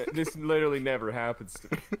 This literally never happens to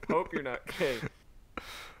me. Hope you're not gay.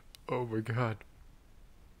 Oh my god.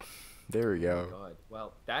 There we Oh go. God.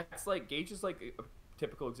 Well, that's like Gage is like a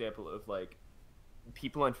typical example of like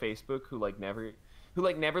people on Facebook who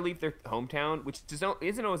never leave their hometown, which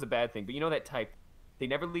isn't always a bad thing, but you know that type. They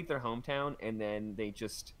never leave their hometown, and then they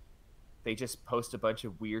just post a bunch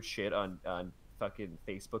of weird shit on fucking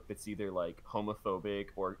Facebook that's either like homophobic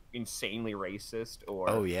or insanely racist or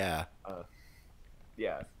Oh yeah.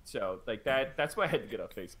 yeah. So like that's why I had to get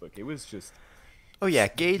off Facebook. It was just Oh yeah,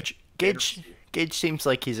 Gage seems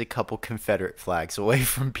like he's a couple Confederate flags away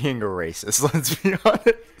from being a racist, let's be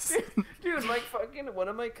honest. dude, like fucking one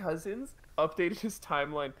of my cousins updated his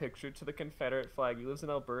timeline picture to the Confederate flag. He lives in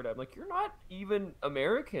Alberta. I'm like, "You're not even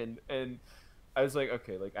American," and I was like,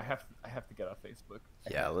 "Okay, like I have to get off Facebook."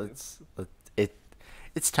 Yeah,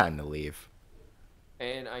 it's time to leave,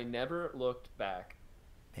 And I never looked back.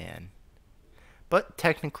 man. But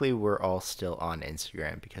technically, we're all still on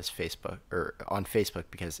Instagram because Facebook, or on Facebook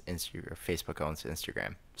because Facebook owns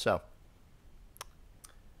Instagram. So,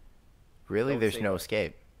 really, Don't there's say no that.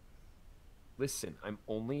 escape. Listen, I'm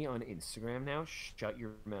only on Instagram now. Shut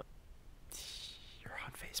your mouth. You're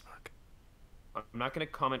on Facebook. I'm not gonna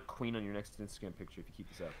comment queen on your next Instagram picture if you keep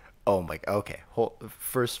this up. Oh my. Okay.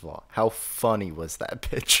 First of all, how funny was that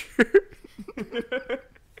picture?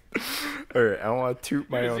 All right. I don't want to toot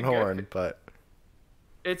my Dude, it's own a good horn, but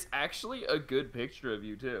It's actually a good picture of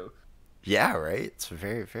you too. yeah, right. It's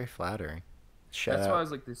very, very flattering. Shout That's why I out,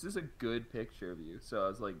 was like, this is a good picture of you. So I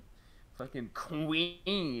was like, fucking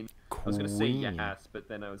queen. I was gonna say Queen. yes, but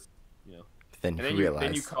then I was, you know. Then And you then you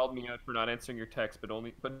realize. called me out for not answering your text, but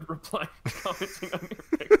replying commenting on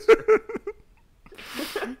your picture.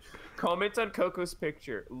 Comment on Coco's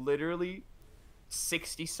picture. Literally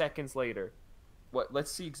 60 seconds later. What?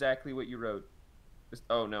 Let's see exactly what you wrote.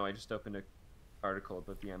 Oh no, I just opened an article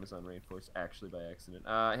about the Amazon rainforest actually by accident.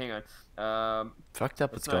 Hang on. Fucked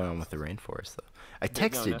up It's what's not. going on with the rainforest though. I No,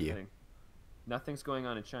 texted you. nothing. Nothing's going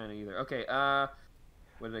on in China either. Okay.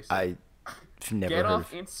 What did I say? I've never Get heard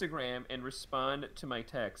off of. Instagram and respond to my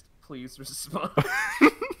text. Please respond.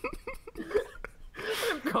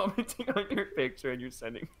 I'm commenting on your picture and you're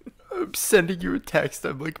sending. I'm sending you a text.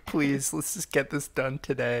 I'm like, please, let's just get this done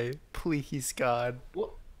today. Please, God.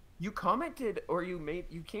 Well, you commented or you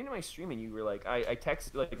came to my stream and you were like, I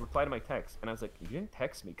texted, like, reply to my text, and I was like, you didn't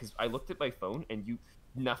text me because I looked at my phone and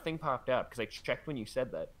nothing popped up because I checked when you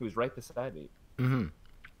said that. It was right beside me. Mm-hmm.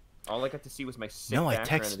 All I got to see was my sick No, I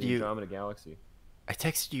background texted of the you- Andromeda Galaxy. I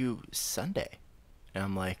texted you Sunday, and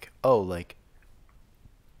I'm like, oh,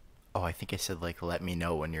 I think I said like, let me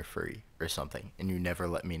know when you're free or something, and you never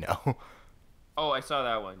let me know. Oh, I saw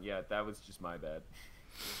that one. Yeah, that was just my bad.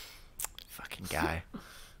 Fucking guy.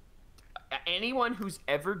 Anyone who's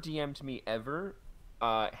ever DM'd me ever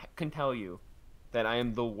can tell you that I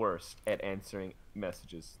am the worst at answering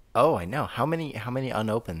messages. Oh, I know. How many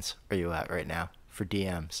unopens are you at right now for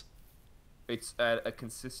DMs? It's at a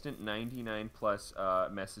consistent 99 plus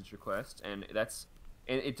message request, and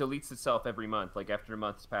it deletes itself every month. Like after a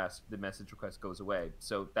month's passed, the message request goes away.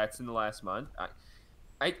 So that's in the last month.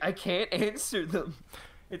 I can't answer them.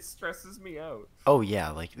 It stresses me out. Oh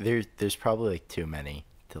yeah, like there's probably like too many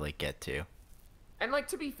to like get to. And like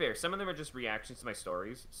to be fair, some of them are just reactions to my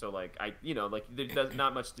stories. So like like there's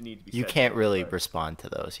not much to need to be. You said can't there, really but- respond to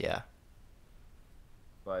those, yeah.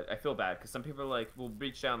 But I feel bad because some people are like, will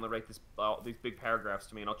reach out and they'll write these big paragraphs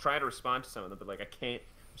to me, and I'll try to respond to some of them, but like I can't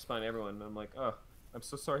respond to everyone. And I'm like, oh, I'm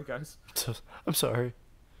so sorry, guys. So I'm sorry.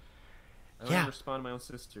 I don't Yeah. even respond to my own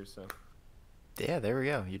sister, so Yeah, there we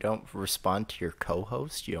go. You don't respond to your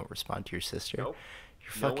co-host. You don't respond to your sister. nope.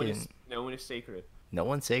 You're fucking. No one is sacred. No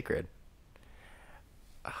one's sacred.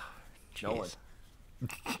 Oh, No one.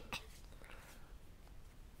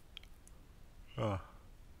 Oh.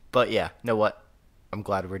 But yeah, know what? I'm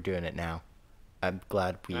glad we're doing it now. I'm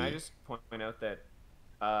glad we. Can I just point out that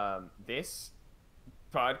this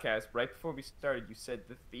podcast, right before we started, you said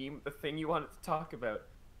the thing you wanted to talk about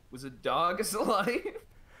was a dog is alive,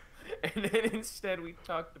 and then instead we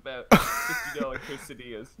talked about $50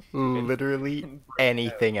 quesadillas. Literally and break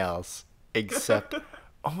anything else except.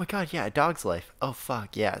 Oh my god, yeah, A Dog's Life. Oh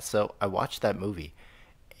fuck, yeah. So I watched that movie,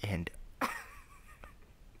 and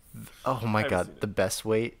oh my I've god, seen it. the best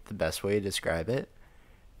way to describe it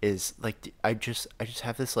is like I just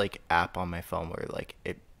have this like app on my phone where like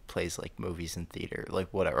it plays like movies in theater, like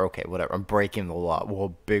whatever. Okay, whatever. I'm breaking the law.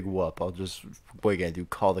 Well, big whoop. What are you gonna do?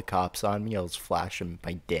 Call the cops on me? I'll just flash him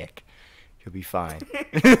my dick. You'll be fine.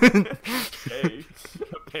 Hey,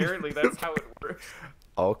 apparently that's how it works.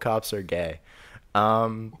 All cops are gay.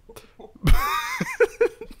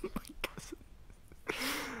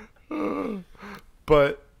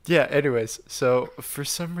 But yeah, anyways, so for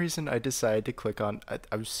some reason I decided to click on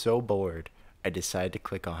I was so bored. I decided to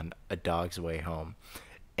click on A Dog's Way Home.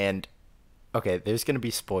 And okay, there's going to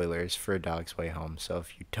be spoilers for A Dog's Way Home. So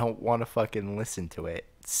if you don't want to fucking listen to it,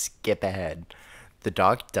 skip ahead. The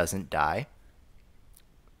dog doesn't die.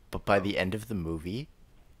 But by the end of the movie,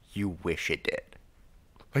 you wish it did.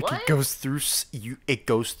 Like What? it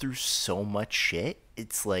goes through so much shit.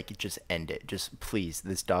 It's like just end it. Just please,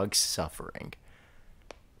 this dog's suffering.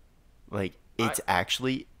 Like it's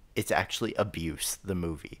actually abuse, the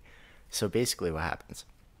movie. So basically what happens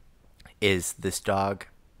is this dog,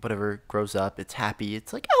 whatever, grows up, it's happy,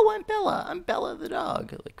 it's like, oh, I'm Bella the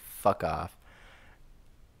dog. Like, fuck off.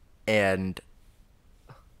 And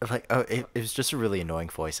like, oh, it was just a really annoying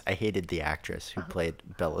voice. I hated the actress who played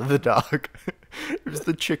Bella the dog. It was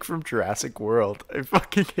the chick from Jurassic World. I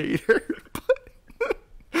fucking hate her.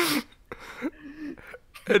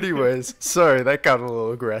 Anyways, sorry, that got a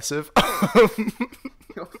little aggressive.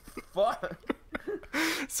 Fuck.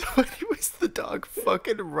 So anyways, the dog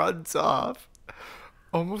fucking runs off.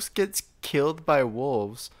 Almost gets killed by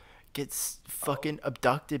wolves. Gets fucking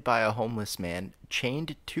abducted by a homeless man.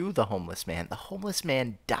 chained to the homeless man. The homeless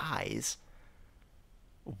man dies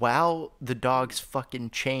while the dog's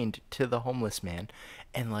fucking chained to the homeless man.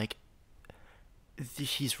 And like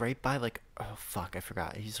he's right by like, oh fuck, I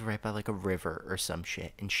forgot. He's right by like a river or some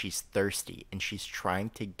shit, and she's thirsty and she's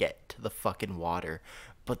trying to get to the fucking water,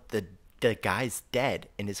 but the guy's dead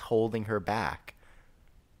and is holding her back.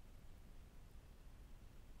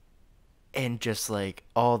 And just like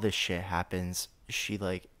all this shit happens, she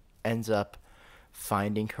like ends up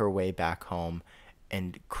finding her way back home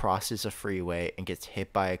and crosses a freeway and gets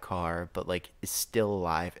hit by a car, but like is still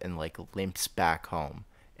alive and like limps back home.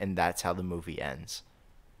 And that's how the movie ends.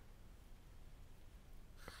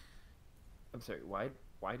 I'm sorry.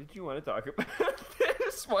 Why did you want to talk about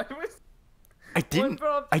this? Why was I didn't.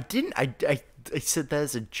 I didn't. I said that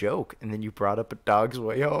as a joke, and then you brought up A Dog's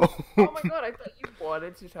Way Home. Oh my god! I thought you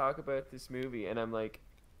wanted to talk about this movie, and I'm like,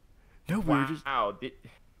 No, we were just. wow.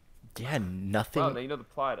 Yeah, nothing. Well, now you know the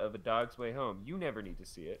plot of A Dog's Way Home. You never need to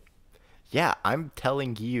see it. Yeah, I'm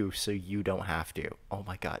telling you so you don't have to. Oh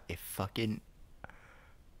my god, it fucking.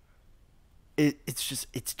 It's just,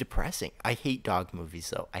 it's depressing. I hate dog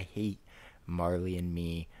movies though. I hate Marley and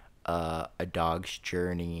Me, A Dog's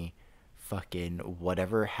Journey, fucking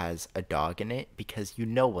whatever has a dog in it, because you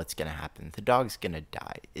know what's gonna happen. The dog's gonna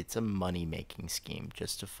die. It's a money making scheme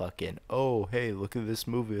just to fucking, oh hey, look at this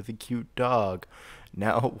movie with a cute dog.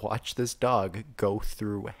 Now watch this dog go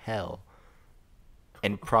through hell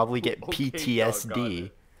and probably get Okay,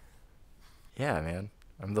 PTSD. Yeah, man.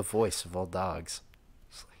 I'm the voice of all dogs.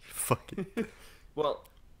 It's like fucking. Well,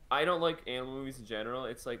 I don't like animal movies in general.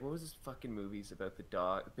 It's like, what was this fucking movies about the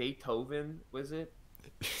dog? Beethoven, was it?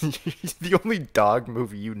 The only dog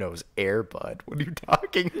movie you know is Air Bud. What are you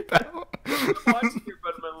talking about? Watching your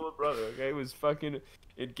brother, my little brother. Okay, it was fucking.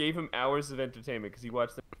 It gave him hours of entertainment because he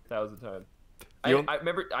watched them 1,000 times. I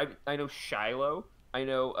remember. I know Shiloh. I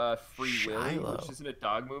know Free Willy, Shiloh. which isn't a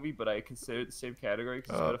dog movie, but I consider it the same category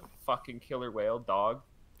because it's about a fucking killer whale dog.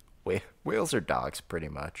 Whales are dogs, pretty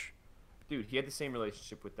much. Dude, he had the same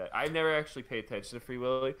relationship with that. I never actually paid attention to Free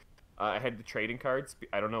Willy. I had the trading cards.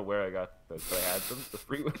 I don't know where I got those, but I had them. The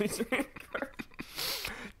Free Willy trading cards.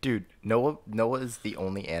 Dude, Noah is the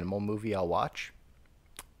only animal movie I'll watch.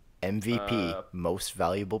 MVP, Most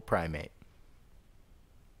Valuable Primate.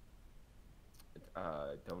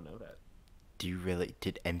 Don't know that. Do you really?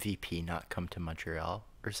 Did MVP not come to Montreal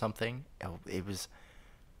or something? Oh, it was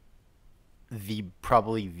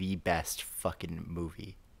probably the best fucking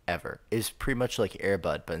movie ever. It's pretty much like Air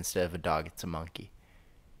Bud, but instead of a dog, it's a monkey.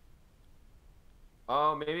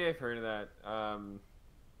 Oh, maybe I've heard of that.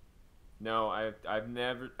 No, I've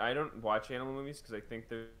never. I don't watch animal movies because I think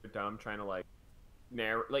they're dumb trying to like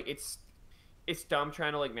like it's dumb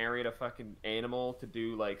trying to like narrate a fucking animal to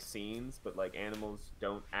do like scenes, but like animals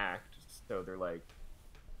don't act, so they're like.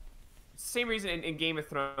 Same reason in Game of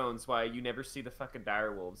Thrones why you never see the fucking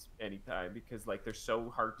direwolves anytime, because like they're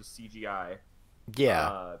so hard to CGI.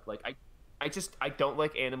 Yeah. Like I don't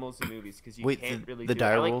like animals in movies because you Wait, can't really. The do it.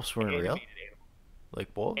 I like direwolves weren't real? animated animals.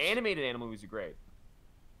 Like wolves? Animated animal movies are great.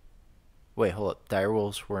 Wait, hold up.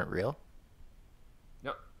 Direwolves weren't real?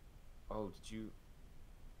 No. Oh, did you?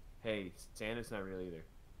 Hey, Santa's not real either.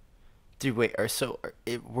 Dude, wait.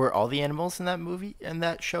 Were all the animals in that movie and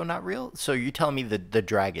that show not real? So you telling me the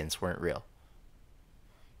dragons weren't real?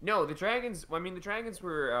 No, the dragons. I mean, the dragons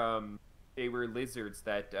were they were lizards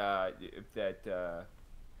that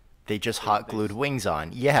They just hot glued wings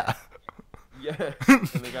on. Yeah. Yeah, and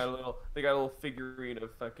they got a little figurine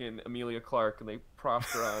of fucking Amelia Clark, and they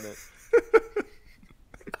propped her on it.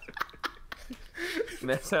 And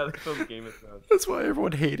that's how they filmed Game of Thrones. That's why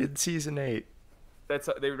everyone hated season 8. That's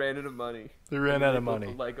how, they ran out of money. They ran out of built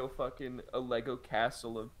money. A Lego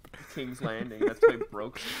castle of King's Landing. That's why it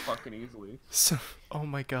broke so fucking easily. So, oh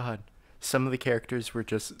my god. Some of the characters were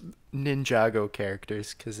just Ninjago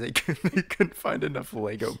characters because they couldn't find enough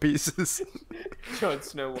Lego pieces. Jon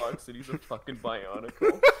Snow walks and he's a fucking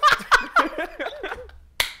bionicle.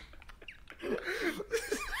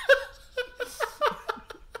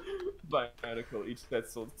 Bionicle, each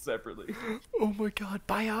that's sold separately. Oh my god,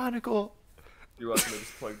 Bionicle! You're welcome to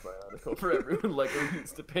just plug Bionicle for everyone. Lego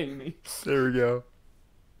needs to pay me. There we go.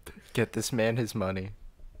 Get this man his money.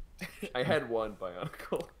 I had one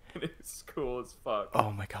Bionicle. And it's cool as fuck.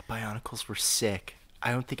 Oh my god, Bionicles were sick.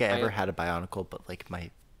 I don't think I ever had a Bionicle, but like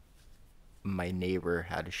my neighbor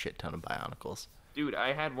had a shit ton of Bionicles. Dude,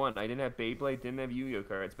 I had one. I didn't have Beyblade, didn't have Yu-Gi-Oh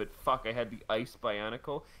cards, but fuck, I had the Ice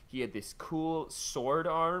Bionicle. He had this cool sword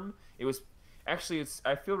arm. It was actually,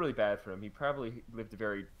 I feel really bad for him. He probably lived a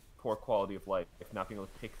very poor quality of life, if not being able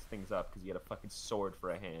to pick things up because he had a fucking sword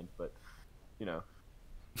for a hand. But you know,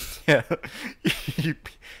 Yeah. you,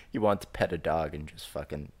 you want to pet a dog and just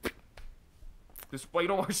fucking. That's why you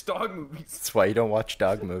don't watch dog movies. That's why you don't watch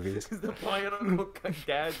dog movies. Because the bionicle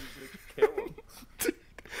dads is gonna kill him.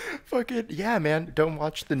 Fucking yeah, man! Don't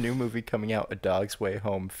watch the new movie coming out, A Dog's Way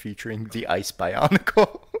Home, featuring the Ice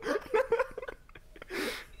Bionicle.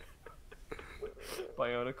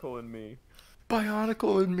 Bionicle and me.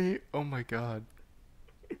 Bionicle and me. Oh my god.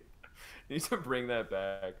 They need to bring that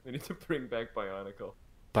back. They need to bring back Bionicle.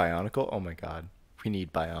 Bionicle? Oh my god. We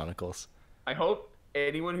need Bionicles. I hope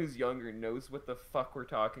anyone who's younger knows what the fuck we're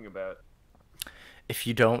talking about. If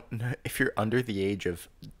you don't, if you're under the age of,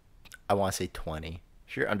 I want to say 20.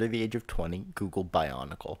 If you're under the age of 20, Google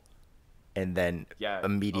Bionicle. And then Yeah.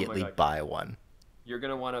 immediately Oh my God. buy one. You're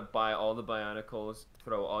gonna want to buy all the Bionicles,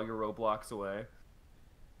 throw all your Roblox away.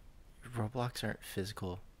 Roblox aren't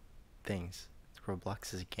physical things.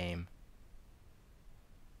 Roblox is a game.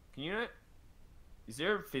 Can you not? Is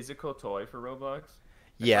there a physical toy for Roblox?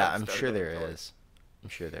 Yeah, thought it I'm started sure with there toys. is. I'm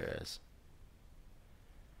sure there is.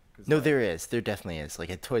 'Cause, No, like, there is. There definitely is. Like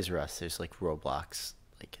at Toys R Us, there's like Roblox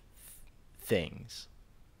like things.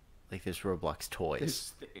 Like there's Roblox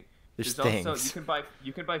toys. There's things. also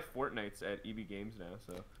you can buy Fortnites at EB Games now.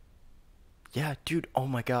 So Yeah, dude. Oh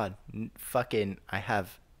my god. Fucking, I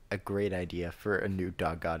have a great idea for a new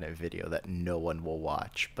Doggone It video that no one will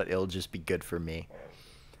watch, but it'll just be good for me.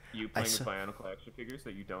 you playing saw- with Bionicle action figures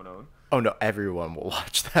that you don't own. Oh no, everyone will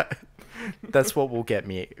watch that. That's what will get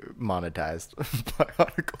me monetized.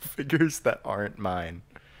 Bionicle figures that aren't mine.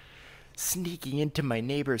 Sneaking into my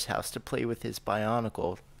neighbor's house to play with his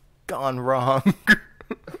Bionicle. Gone wrong.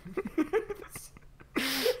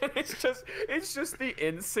 it's just the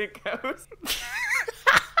NSYNC house.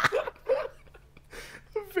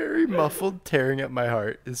 Very muffled, tearing at my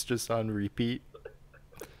heart is just on repeat.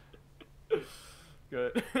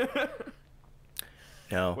 Good.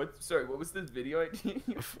 No. What was the video idea?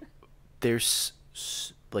 There's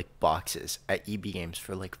like boxes at EB Games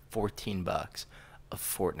for like $14 of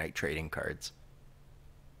Fortnite trading cards.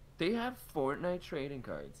 They have Fortnite trading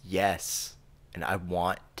cards. Yes, and I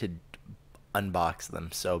want to unbox them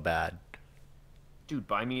so bad. Dude,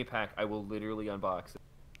 buy me a pack. I will literally unbox it.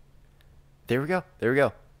 There we go. There we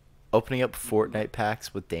go. Opening up Fortnite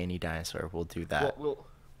packs with Danny Dinosaur. We'll do that.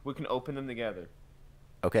 We can open them together.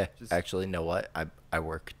 Okay. just- Actually, know what? I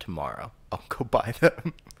work tomorrow. I'll go buy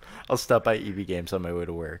them. I'll stop by EB Games on my way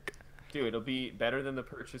to work. Dude, it'll be better than the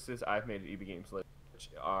purchases I've made at EB Games, which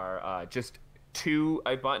are just two.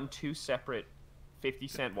 I bought in two separate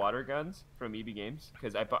 50-cent water guns from EB Games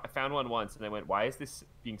because I found one once and I went, "Why is this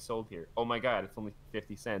being sold here? Oh my god, it's only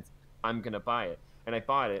 50 cents. I'm gonna buy it." And I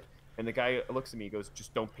bought it, and the guy looks at me, and goes,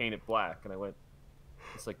 "Just don't paint it black." And I went,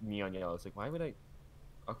 "It's like neon yellow." It's like, why would I?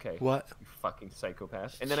 Okay. What? You fucking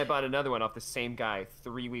psychopath. And then I bought another one off the same guy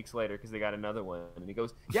 3 weeks later because they got another one, and he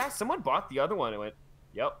goes, "Yeah, someone bought the other one." I went,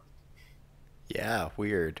 "Yep." Yeah,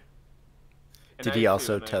 weird. And Did I he did too,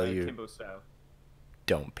 also and I tell went you Timbo style.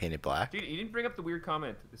 don't paint it black? Dude, you didn't bring up the weird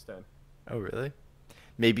comment this time. Oh, really?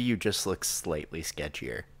 Maybe you just look slightly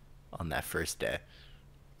sketchier on that first day.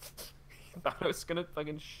 Thought I was gonna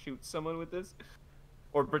fucking shoot someone with this,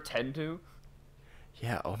 or pretend to.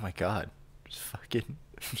 Yeah, oh my god. Just fucking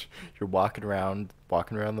you're walking around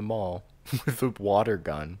the mall with a water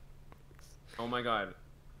gun. Oh my god,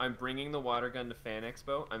 I'm bringing the water gun to Fan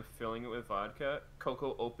Expo. I'm filling it with vodka.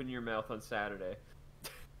 Coco, open your mouth on Saturday.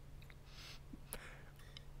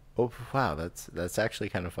 Oh wow, that's actually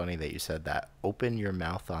kind of funny that you said that. Open your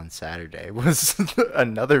mouth on Saturday was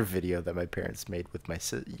another video that my parents made with my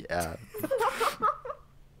yeah.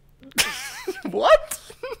 What?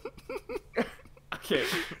 Okay,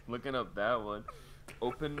 looking up that one.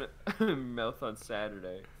 Open mouth on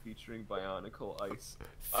Saturday, featuring Bionicle Ice.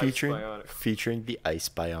 Featuring Ice Bionicle. featuring the Ice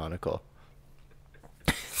Bionicle.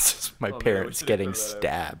 It's just my Oh, man, we parents should've getting put that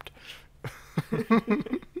stabbed.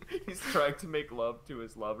 He's trying to make love to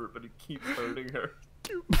his lover, but he keeps hurting her.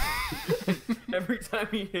 Every time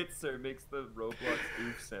he hits her, it makes the Roblox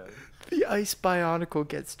oof sound. The Ice Bionicle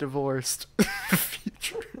gets divorced.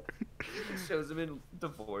 Feature. It shows him in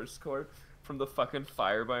divorce court from the fucking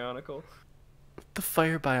Fire Bionicle. The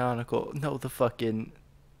Fire Bionicle. No, the fucking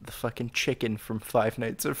chicken from Five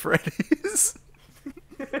Nights at Freddy's.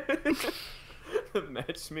 The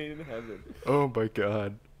match made in heaven. Oh my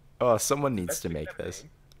god. Oh, someone needs to That's make that this. thing.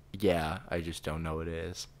 Yeah, I just don't know what it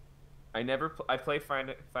is. I played Five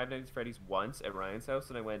Nights at Freddy's once at Ryan's house,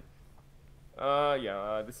 and I went,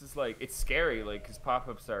 this is like, it's scary, like, because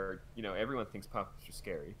pop-ups are, everyone thinks pop-ups are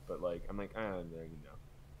scary, but, like, I'm like,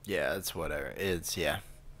 Yeah, it's whatever. It's, yeah.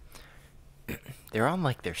 They're on,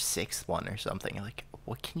 like, their 6th one or something. Like,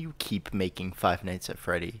 what can you keep making Five Nights at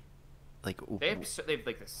Freddy? Like, They have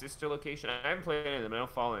like the sister location. I haven't played any of them. I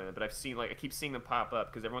don't follow any of them, but I've seen I keep seeing them pop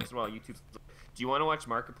up because every once in a while YouTube's like, do you want to watch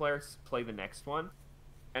Markiplier play the next one?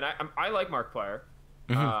 And I like Markiplier,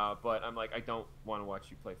 but I'm like I don't want to watch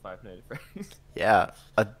you play Five Nights at Freddy's. yeah,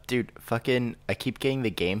 dude, fucking, I keep getting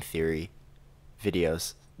the game theory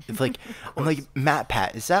videos. It's like, I'm like, Matt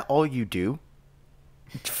Pat, is that all you do?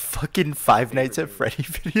 Fucking Five Nights at Freddy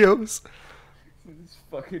videos? His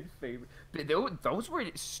fucking favorite. Those were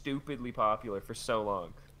stupidly popular for so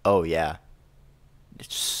long. Oh, yeah.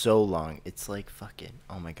 It's so long. It's like fucking,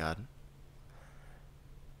 oh my god.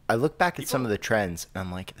 I look back at some of the trends, and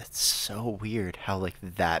I'm like, that's so weird how, like,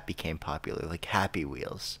 that became popular. Like, Happy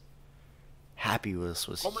Wheels. Happy Wheels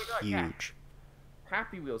was Oh my God, yeah. huge.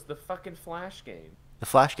 Happy Wheels, the fucking Flash game. The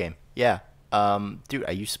Flash game, yeah. Dude,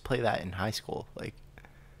 I used to play that in high school. Like,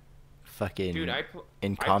 fucking Dude, in I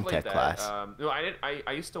played Comtech that. class. No, I didn't.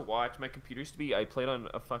 I used to watch. My computer used to be. I played on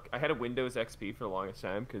I had a Windows XP for the longest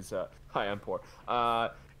time because hi, I'm poor.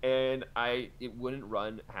 And it wouldn't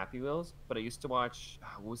run Happy Wheels, but I used to watch.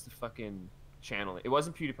 What was the fucking channel? It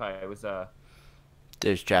wasn't PewDiePie. It was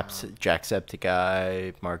There's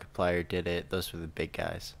Jacksepticeye, Markiplier did it. Those were the big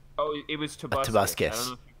guys. Oh, it was Tobuscus. Tobuscus. I don't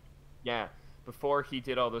know yeah, before he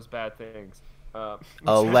did all those bad things.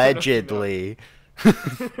 Allegedly.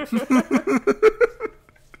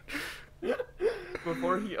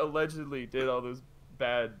 Before he allegedly did all those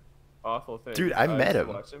bad, awful things. Dude, I met used to him.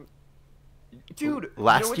 watch him. Dude,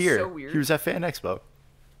 Last you know what's year, so weird? he was at Fan Expo.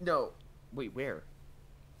 No, wait, where?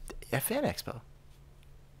 At Fan Expo.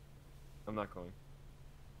 I'm not going.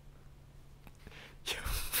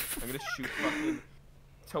 I'm gonna shoot fucking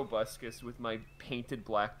Tobuscus with my painted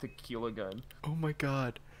black tequila gun. Oh my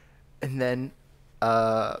god. And then,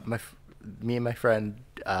 me and my friend,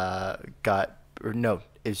 no,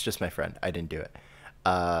 it was just my friend. I didn't do it.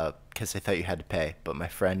 Because I thought you had to pay. But my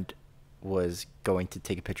friend was going to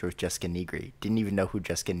take a picture with Jessica Negri. Didn't even know who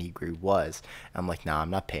Jessica Negri was. I'm like, nah,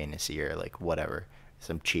 I'm not paying to see her. Like, whatever.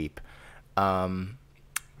 So I'm cheap.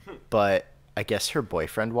 But I guess her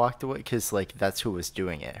boyfriend walked away. Because, like, that's who was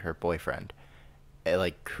doing it. Her boyfriend.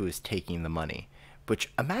 Like, who was taking the money.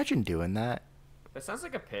 Which, imagine doing that. That sounds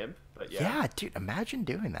like a pimp, but yeah. Yeah, dude, imagine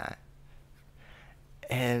doing that.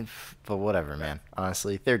 But whatever, man.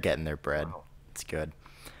 Honestly, they're getting their bread. Wow. It's good.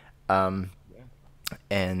 Yeah.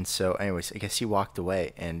 And so, anyways, I guess he walked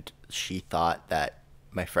away, and she thought that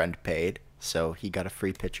my friend paid, so he got a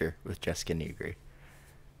free picture with Jessica Negri.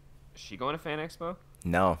 Is she going to Fan Expo?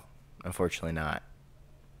 No, unfortunately not.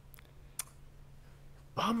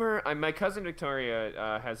 Bummer. My cousin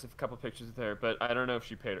Victoria has a couple pictures with her, but I don't know if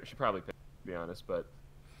she paid her. She probably paid, to be honest, but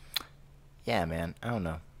Yeah, man. I don't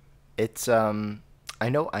know. It's I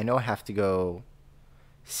know I have to go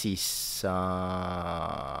see some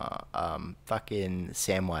fucking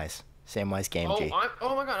Samwise Game G.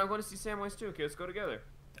 Oh my god, I'm going to see Samwise too. Okay, let's go together.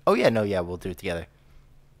 Oh yeah, no, yeah, we'll do it together.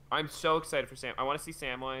 I'm so excited for Sam. I want to see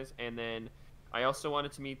Samwise, and then I also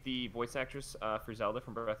wanted to meet the voice actress for Zelda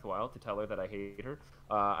from Breath of the Wild to tell her that I hate her.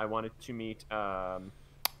 I wanted to meet. I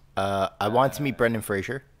wanted to meet Brendan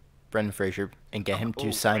Fraser, and get him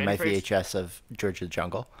to sign my VHS of George of the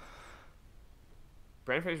Jungle.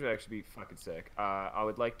 Brandon Fraser would actually be fucking sick. I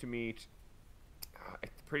would like to meet. I'm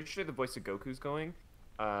pretty sure the voice of Goku's going.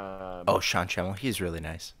 Oh, Sean Schemmel, he's really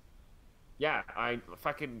nice. Yeah, I've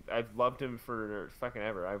loved him for fucking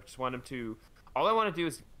ever. I just want him to. All I want to do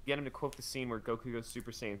is get him to quote the scene where Goku goes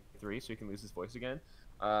Super Saiyan 3 so he can lose his voice again.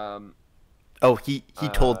 Oh, he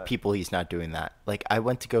told people he's not doing that. Like, I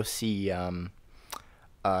went to go see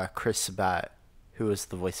Chris Sabat, who was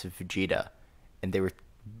the voice of Vegeta, and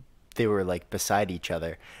they were like beside each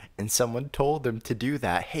other, and someone told him to do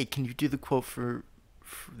that. Hey, can you do the quote for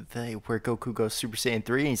where Goku goes Super Saiyan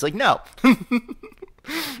 3? And he's like, no.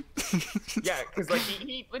 Yeah, because like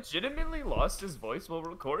he legitimately lost his voice while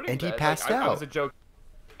recording, and that. He passed like, out. I was a joke.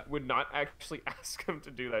 I would not actually ask him to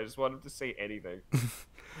do that. I just want him to say anything.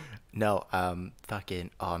 No,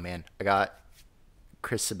 fucking, oh man, I got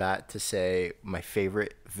Chris Sabat to say my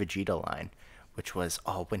favorite Vegeta line, which was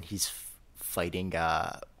when he's fighting.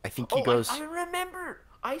 I think he goes. I remember.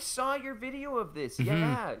 I saw your video of this.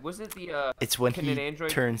 Yeah, wasn't it the? It's when can he an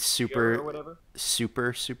android turns or whatever?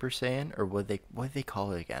 Super Saiyan, or what did they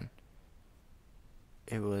call it again?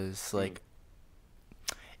 It was like.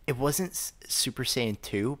 It wasn't Super Saiyan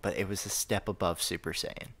 2, but it was a step above Super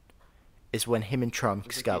Saiyan. Is when him and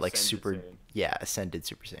Trunks got like super, Saiyan. yeah, ascended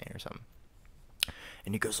Super Saiyan or something.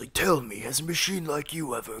 And he goes like, "Tell me, has a machine like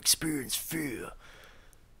you ever experienced fear?"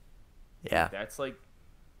 Yeah. That's like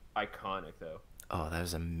iconic though. Oh, that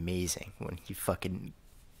was amazing when he fucking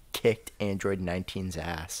kicked Android 19's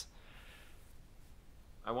ass.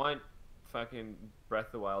 I want fucking Breath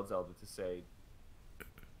of the Wild Zelda to say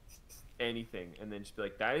anything and then just be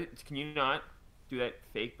like, can you not do that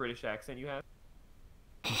fake British accent you have?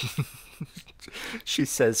 She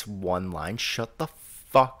says one line, shut the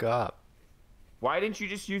fuck up. Why didn't you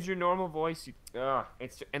just use your normal voice?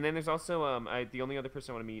 And then there's also the only other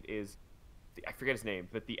person I want to meet is I forget his name,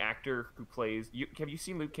 but the actor who plays have you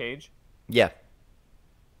seen Luke Cage? Yeah.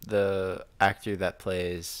 The actor that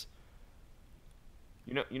plays...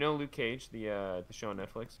 You know Luke Cage, the show on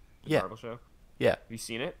Netflix? The Yeah. Marvel show? Yeah. Have you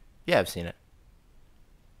seen it? Yeah, I've seen it.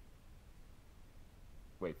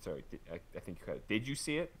 Wait, sorry. I think you cut it. Did you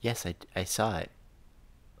see it? Yes, I saw it.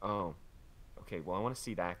 Oh. Okay, well, I want to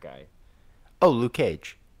see that guy. Oh, Luke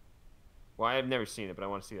Cage. Well, I've never seen it, but I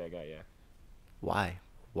want to see that guy, yeah. Why?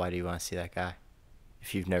 Why do you want to see that guy?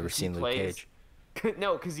 If you've never seen Luke Cage.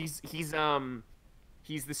 No, because he's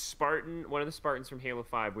the Spartan, one of the Spartans from Halo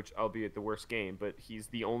 5, which albeit the worst game, but he's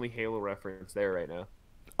the only Halo reference there right now.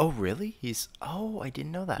 Oh, really? I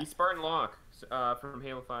didn't know that. He's Spartan Locke from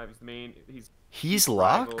Halo 5. He's the main. He's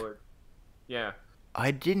Locke? Yeah.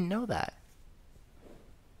 I didn't know that.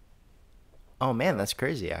 Oh man, that's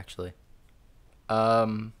crazy actually. I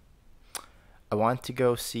want to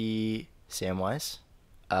go see Samwise.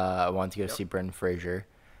 I want to go see Brendan Fraser.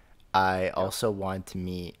 I also want to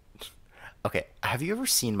meet... Okay, have you ever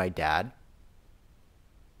seen my dad?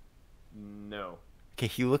 No. Okay,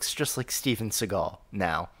 he looks just like Steven Seagal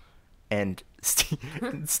now. And,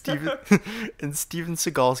 and Steven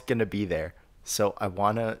Seagal's gonna be there. So I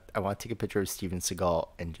want to take a picture of Steven Seagal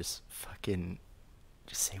and just fucking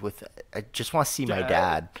say with it. I just want to see my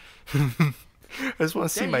dad. I just want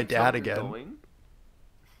to see my dad again.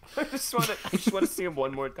 I just want to see him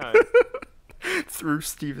one more time. Through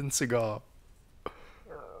Steven Seagal.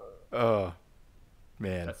 Oh,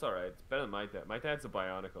 man. That's all right. It's better than my dad. My dad's a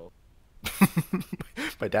bionicle.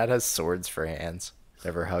 My dad has swords for hands.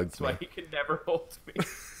 Never hugged That's me. why he could never hold me.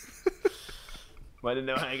 Want to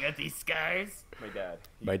know how I got these scars? My dad.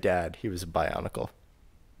 My dad, he was a bionicle.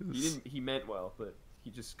 He meant well, but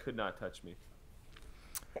he just could not touch me.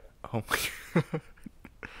 Oh my god.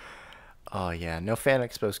 Oh yeah, no, Fan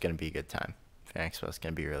Expo's gonna be a good time. Fan Expo's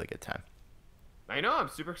gonna be a really good time. I know. I'm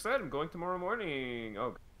super excited. I'm going tomorrow morning.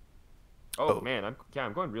 Oh man.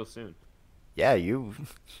 I'm going real soon. Yeah, you.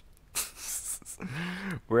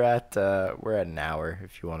 we're at an hour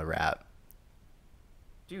if you want to wrap.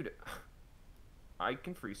 Dude, I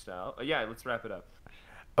can freestyle. Yeah, let's wrap it up.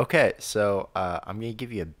 Okay, so I'm gonna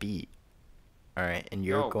give you a beat. All right, and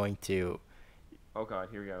you're going to. Oh god,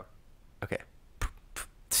 here we go. Okay.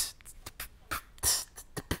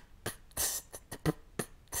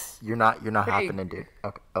 You're not hopping into it.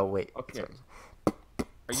 Okay. Oh wait. Okay. Sorry.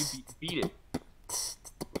 Are you beat it?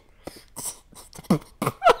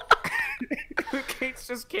 Kate's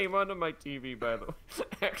just came onto my TV, by the way.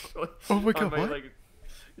 Actually. Oh my god, what? It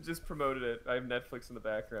just promoted it. I have Netflix in the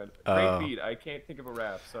background. Great beat. I can't think of a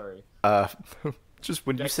rap. Sorry. Just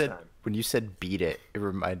when Next you said beat it, it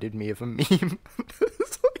reminded me of a meme.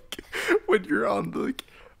 It's like when you're on the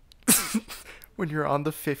when you're on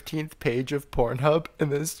the 15th page of Pornhub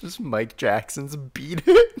and then it's just Mike Jackson's beat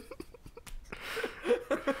it.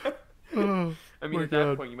 Oh, I mean, at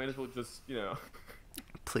that point, you might as well just,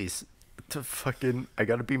 Please, I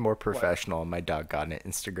gotta be more professional on my doggone it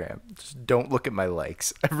Instagram. Just don't look at my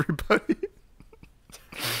likes, everybody.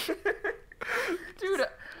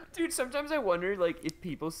 Dude, sometimes I wonder, if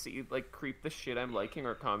people see, creep the shit I'm liking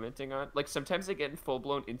or commenting on. Sometimes I get in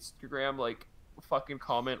full-blown Instagram, fucking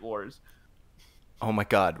comment wars. Oh my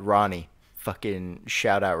god, Ronnie. Fucking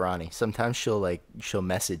shout out Ronnie. Sometimes she'll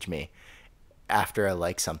message me after I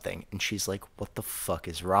like something and she's like, what the fuck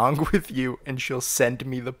is wrong with you? And she'll send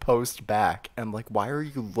me the post back. And I'm like, why are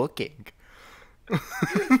you looking?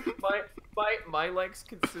 my likes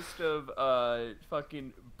consist of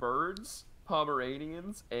fucking birds,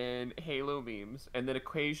 Pomeranians, and Halo memes, and then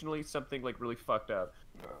occasionally something really fucked up.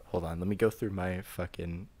 Hold on, let me go through my likes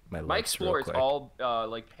My Explore real is quick. all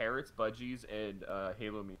parrots, budgies, and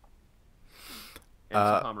Halo memes. And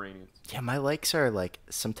some Pomeranians. Yeah, my likes are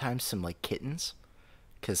sometimes some kittens,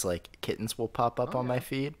 because kittens will pop up on my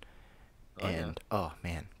feed. Oh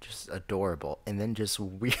man, just adorable. And then just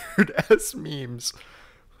weird ass memes.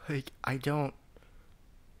 I don't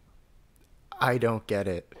get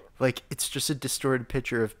it. It's just a distorted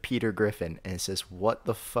picture of Peter Griffin and it says, what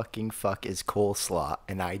the fucking fuck is coleslaw?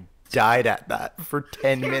 And I died at that for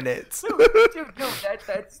 10 minutes. Dude, no,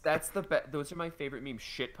 that's the best. Those are my favorite memes.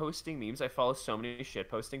 Shit posting memes. I follow so many shit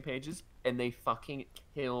posting pages and they fucking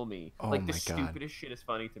kill me. Oh the my God. stupidest shit is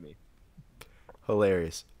funny to me.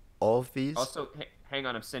 Hilarious. all of these. Also, hang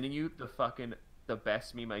on, I'm sending you the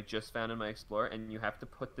best meme I just found in my Explorer, and you have to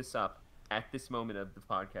put this up at this moment of the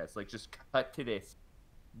podcast. Like, just cut to this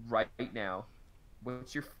right now.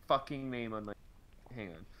 What's your fucking name on my? Hang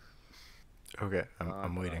on. Okay,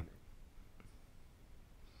 I'm waiting.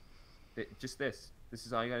 Just this. This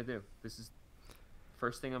is all you gotta do. This is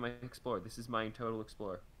first thing on my Explorer. This is my total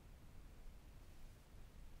Explorer.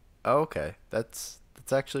 Oh, okay, that's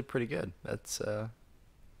actually pretty good. That's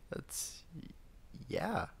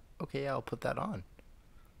yeah. Okay, yeah, I'll put that on.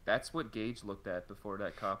 That's what Gage looked at before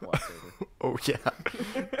that cop walked over. Oh yeah,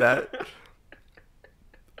 that.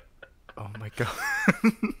 Oh my god.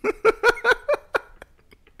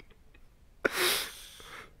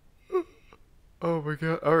 Oh my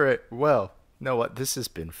god. All right. Well, you know what? This has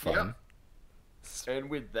been fun. Yep. And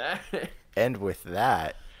with that, And with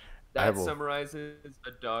that, that summarizes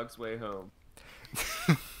A Dog's Way Home.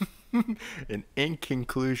 And in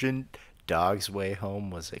conclusion, Dog's Way Home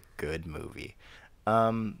was a good movie.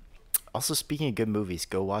 Also, speaking of good movies,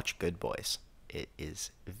 go watch Good Boys. It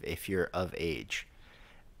is, if you're of age,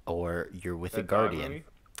 or you're with a guardian.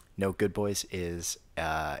 No, Good Boys is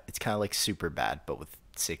it's kind of like Superbad, but with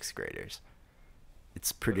sixth graders.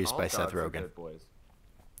 It's produced by Seth Rogen. Good boys.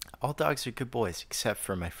 All dogs are good boys, except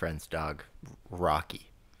for my friend's dog,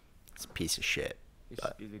 Rocky. It's a piece of shit. Is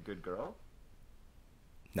she a good girl?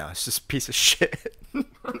 No, it's just a piece of shit.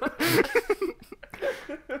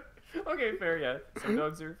 Okay, fair, yeah. Some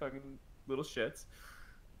dogs are fucking little shits.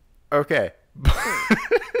 Okay.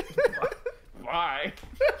 Why?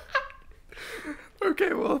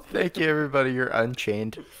 Okay, well, thank you, everybody. You're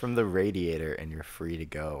unchained from the radiator, and you're free to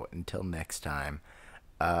go. Until next time.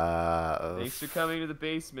 Thanks for coming to the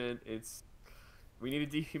basement. We need a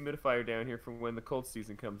dehumidifier down here for when the cold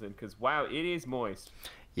season comes in, because, wow, it is moist.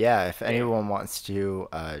 Yeah, if anyone wants to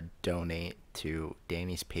donate to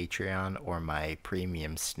Danny's Patreon or my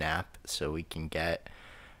premium Snap so we can get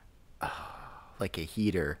like a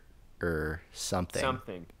heater or something.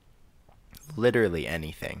 Something. Literally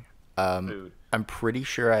anything. Food. I'm pretty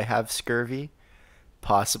sure I have scurvy,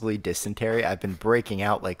 possibly dysentery. I've been breaking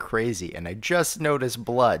out like crazy, and I just noticed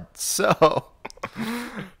blood, so...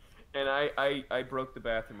 And I broke the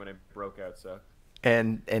bathroom when I broke out, so...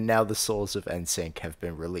 And now the souls of NSYNC have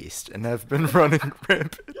been released and have been running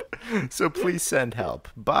rampant. So please send help.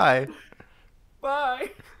 Bye.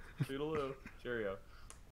 Bye. Toodaloo. Cheerio.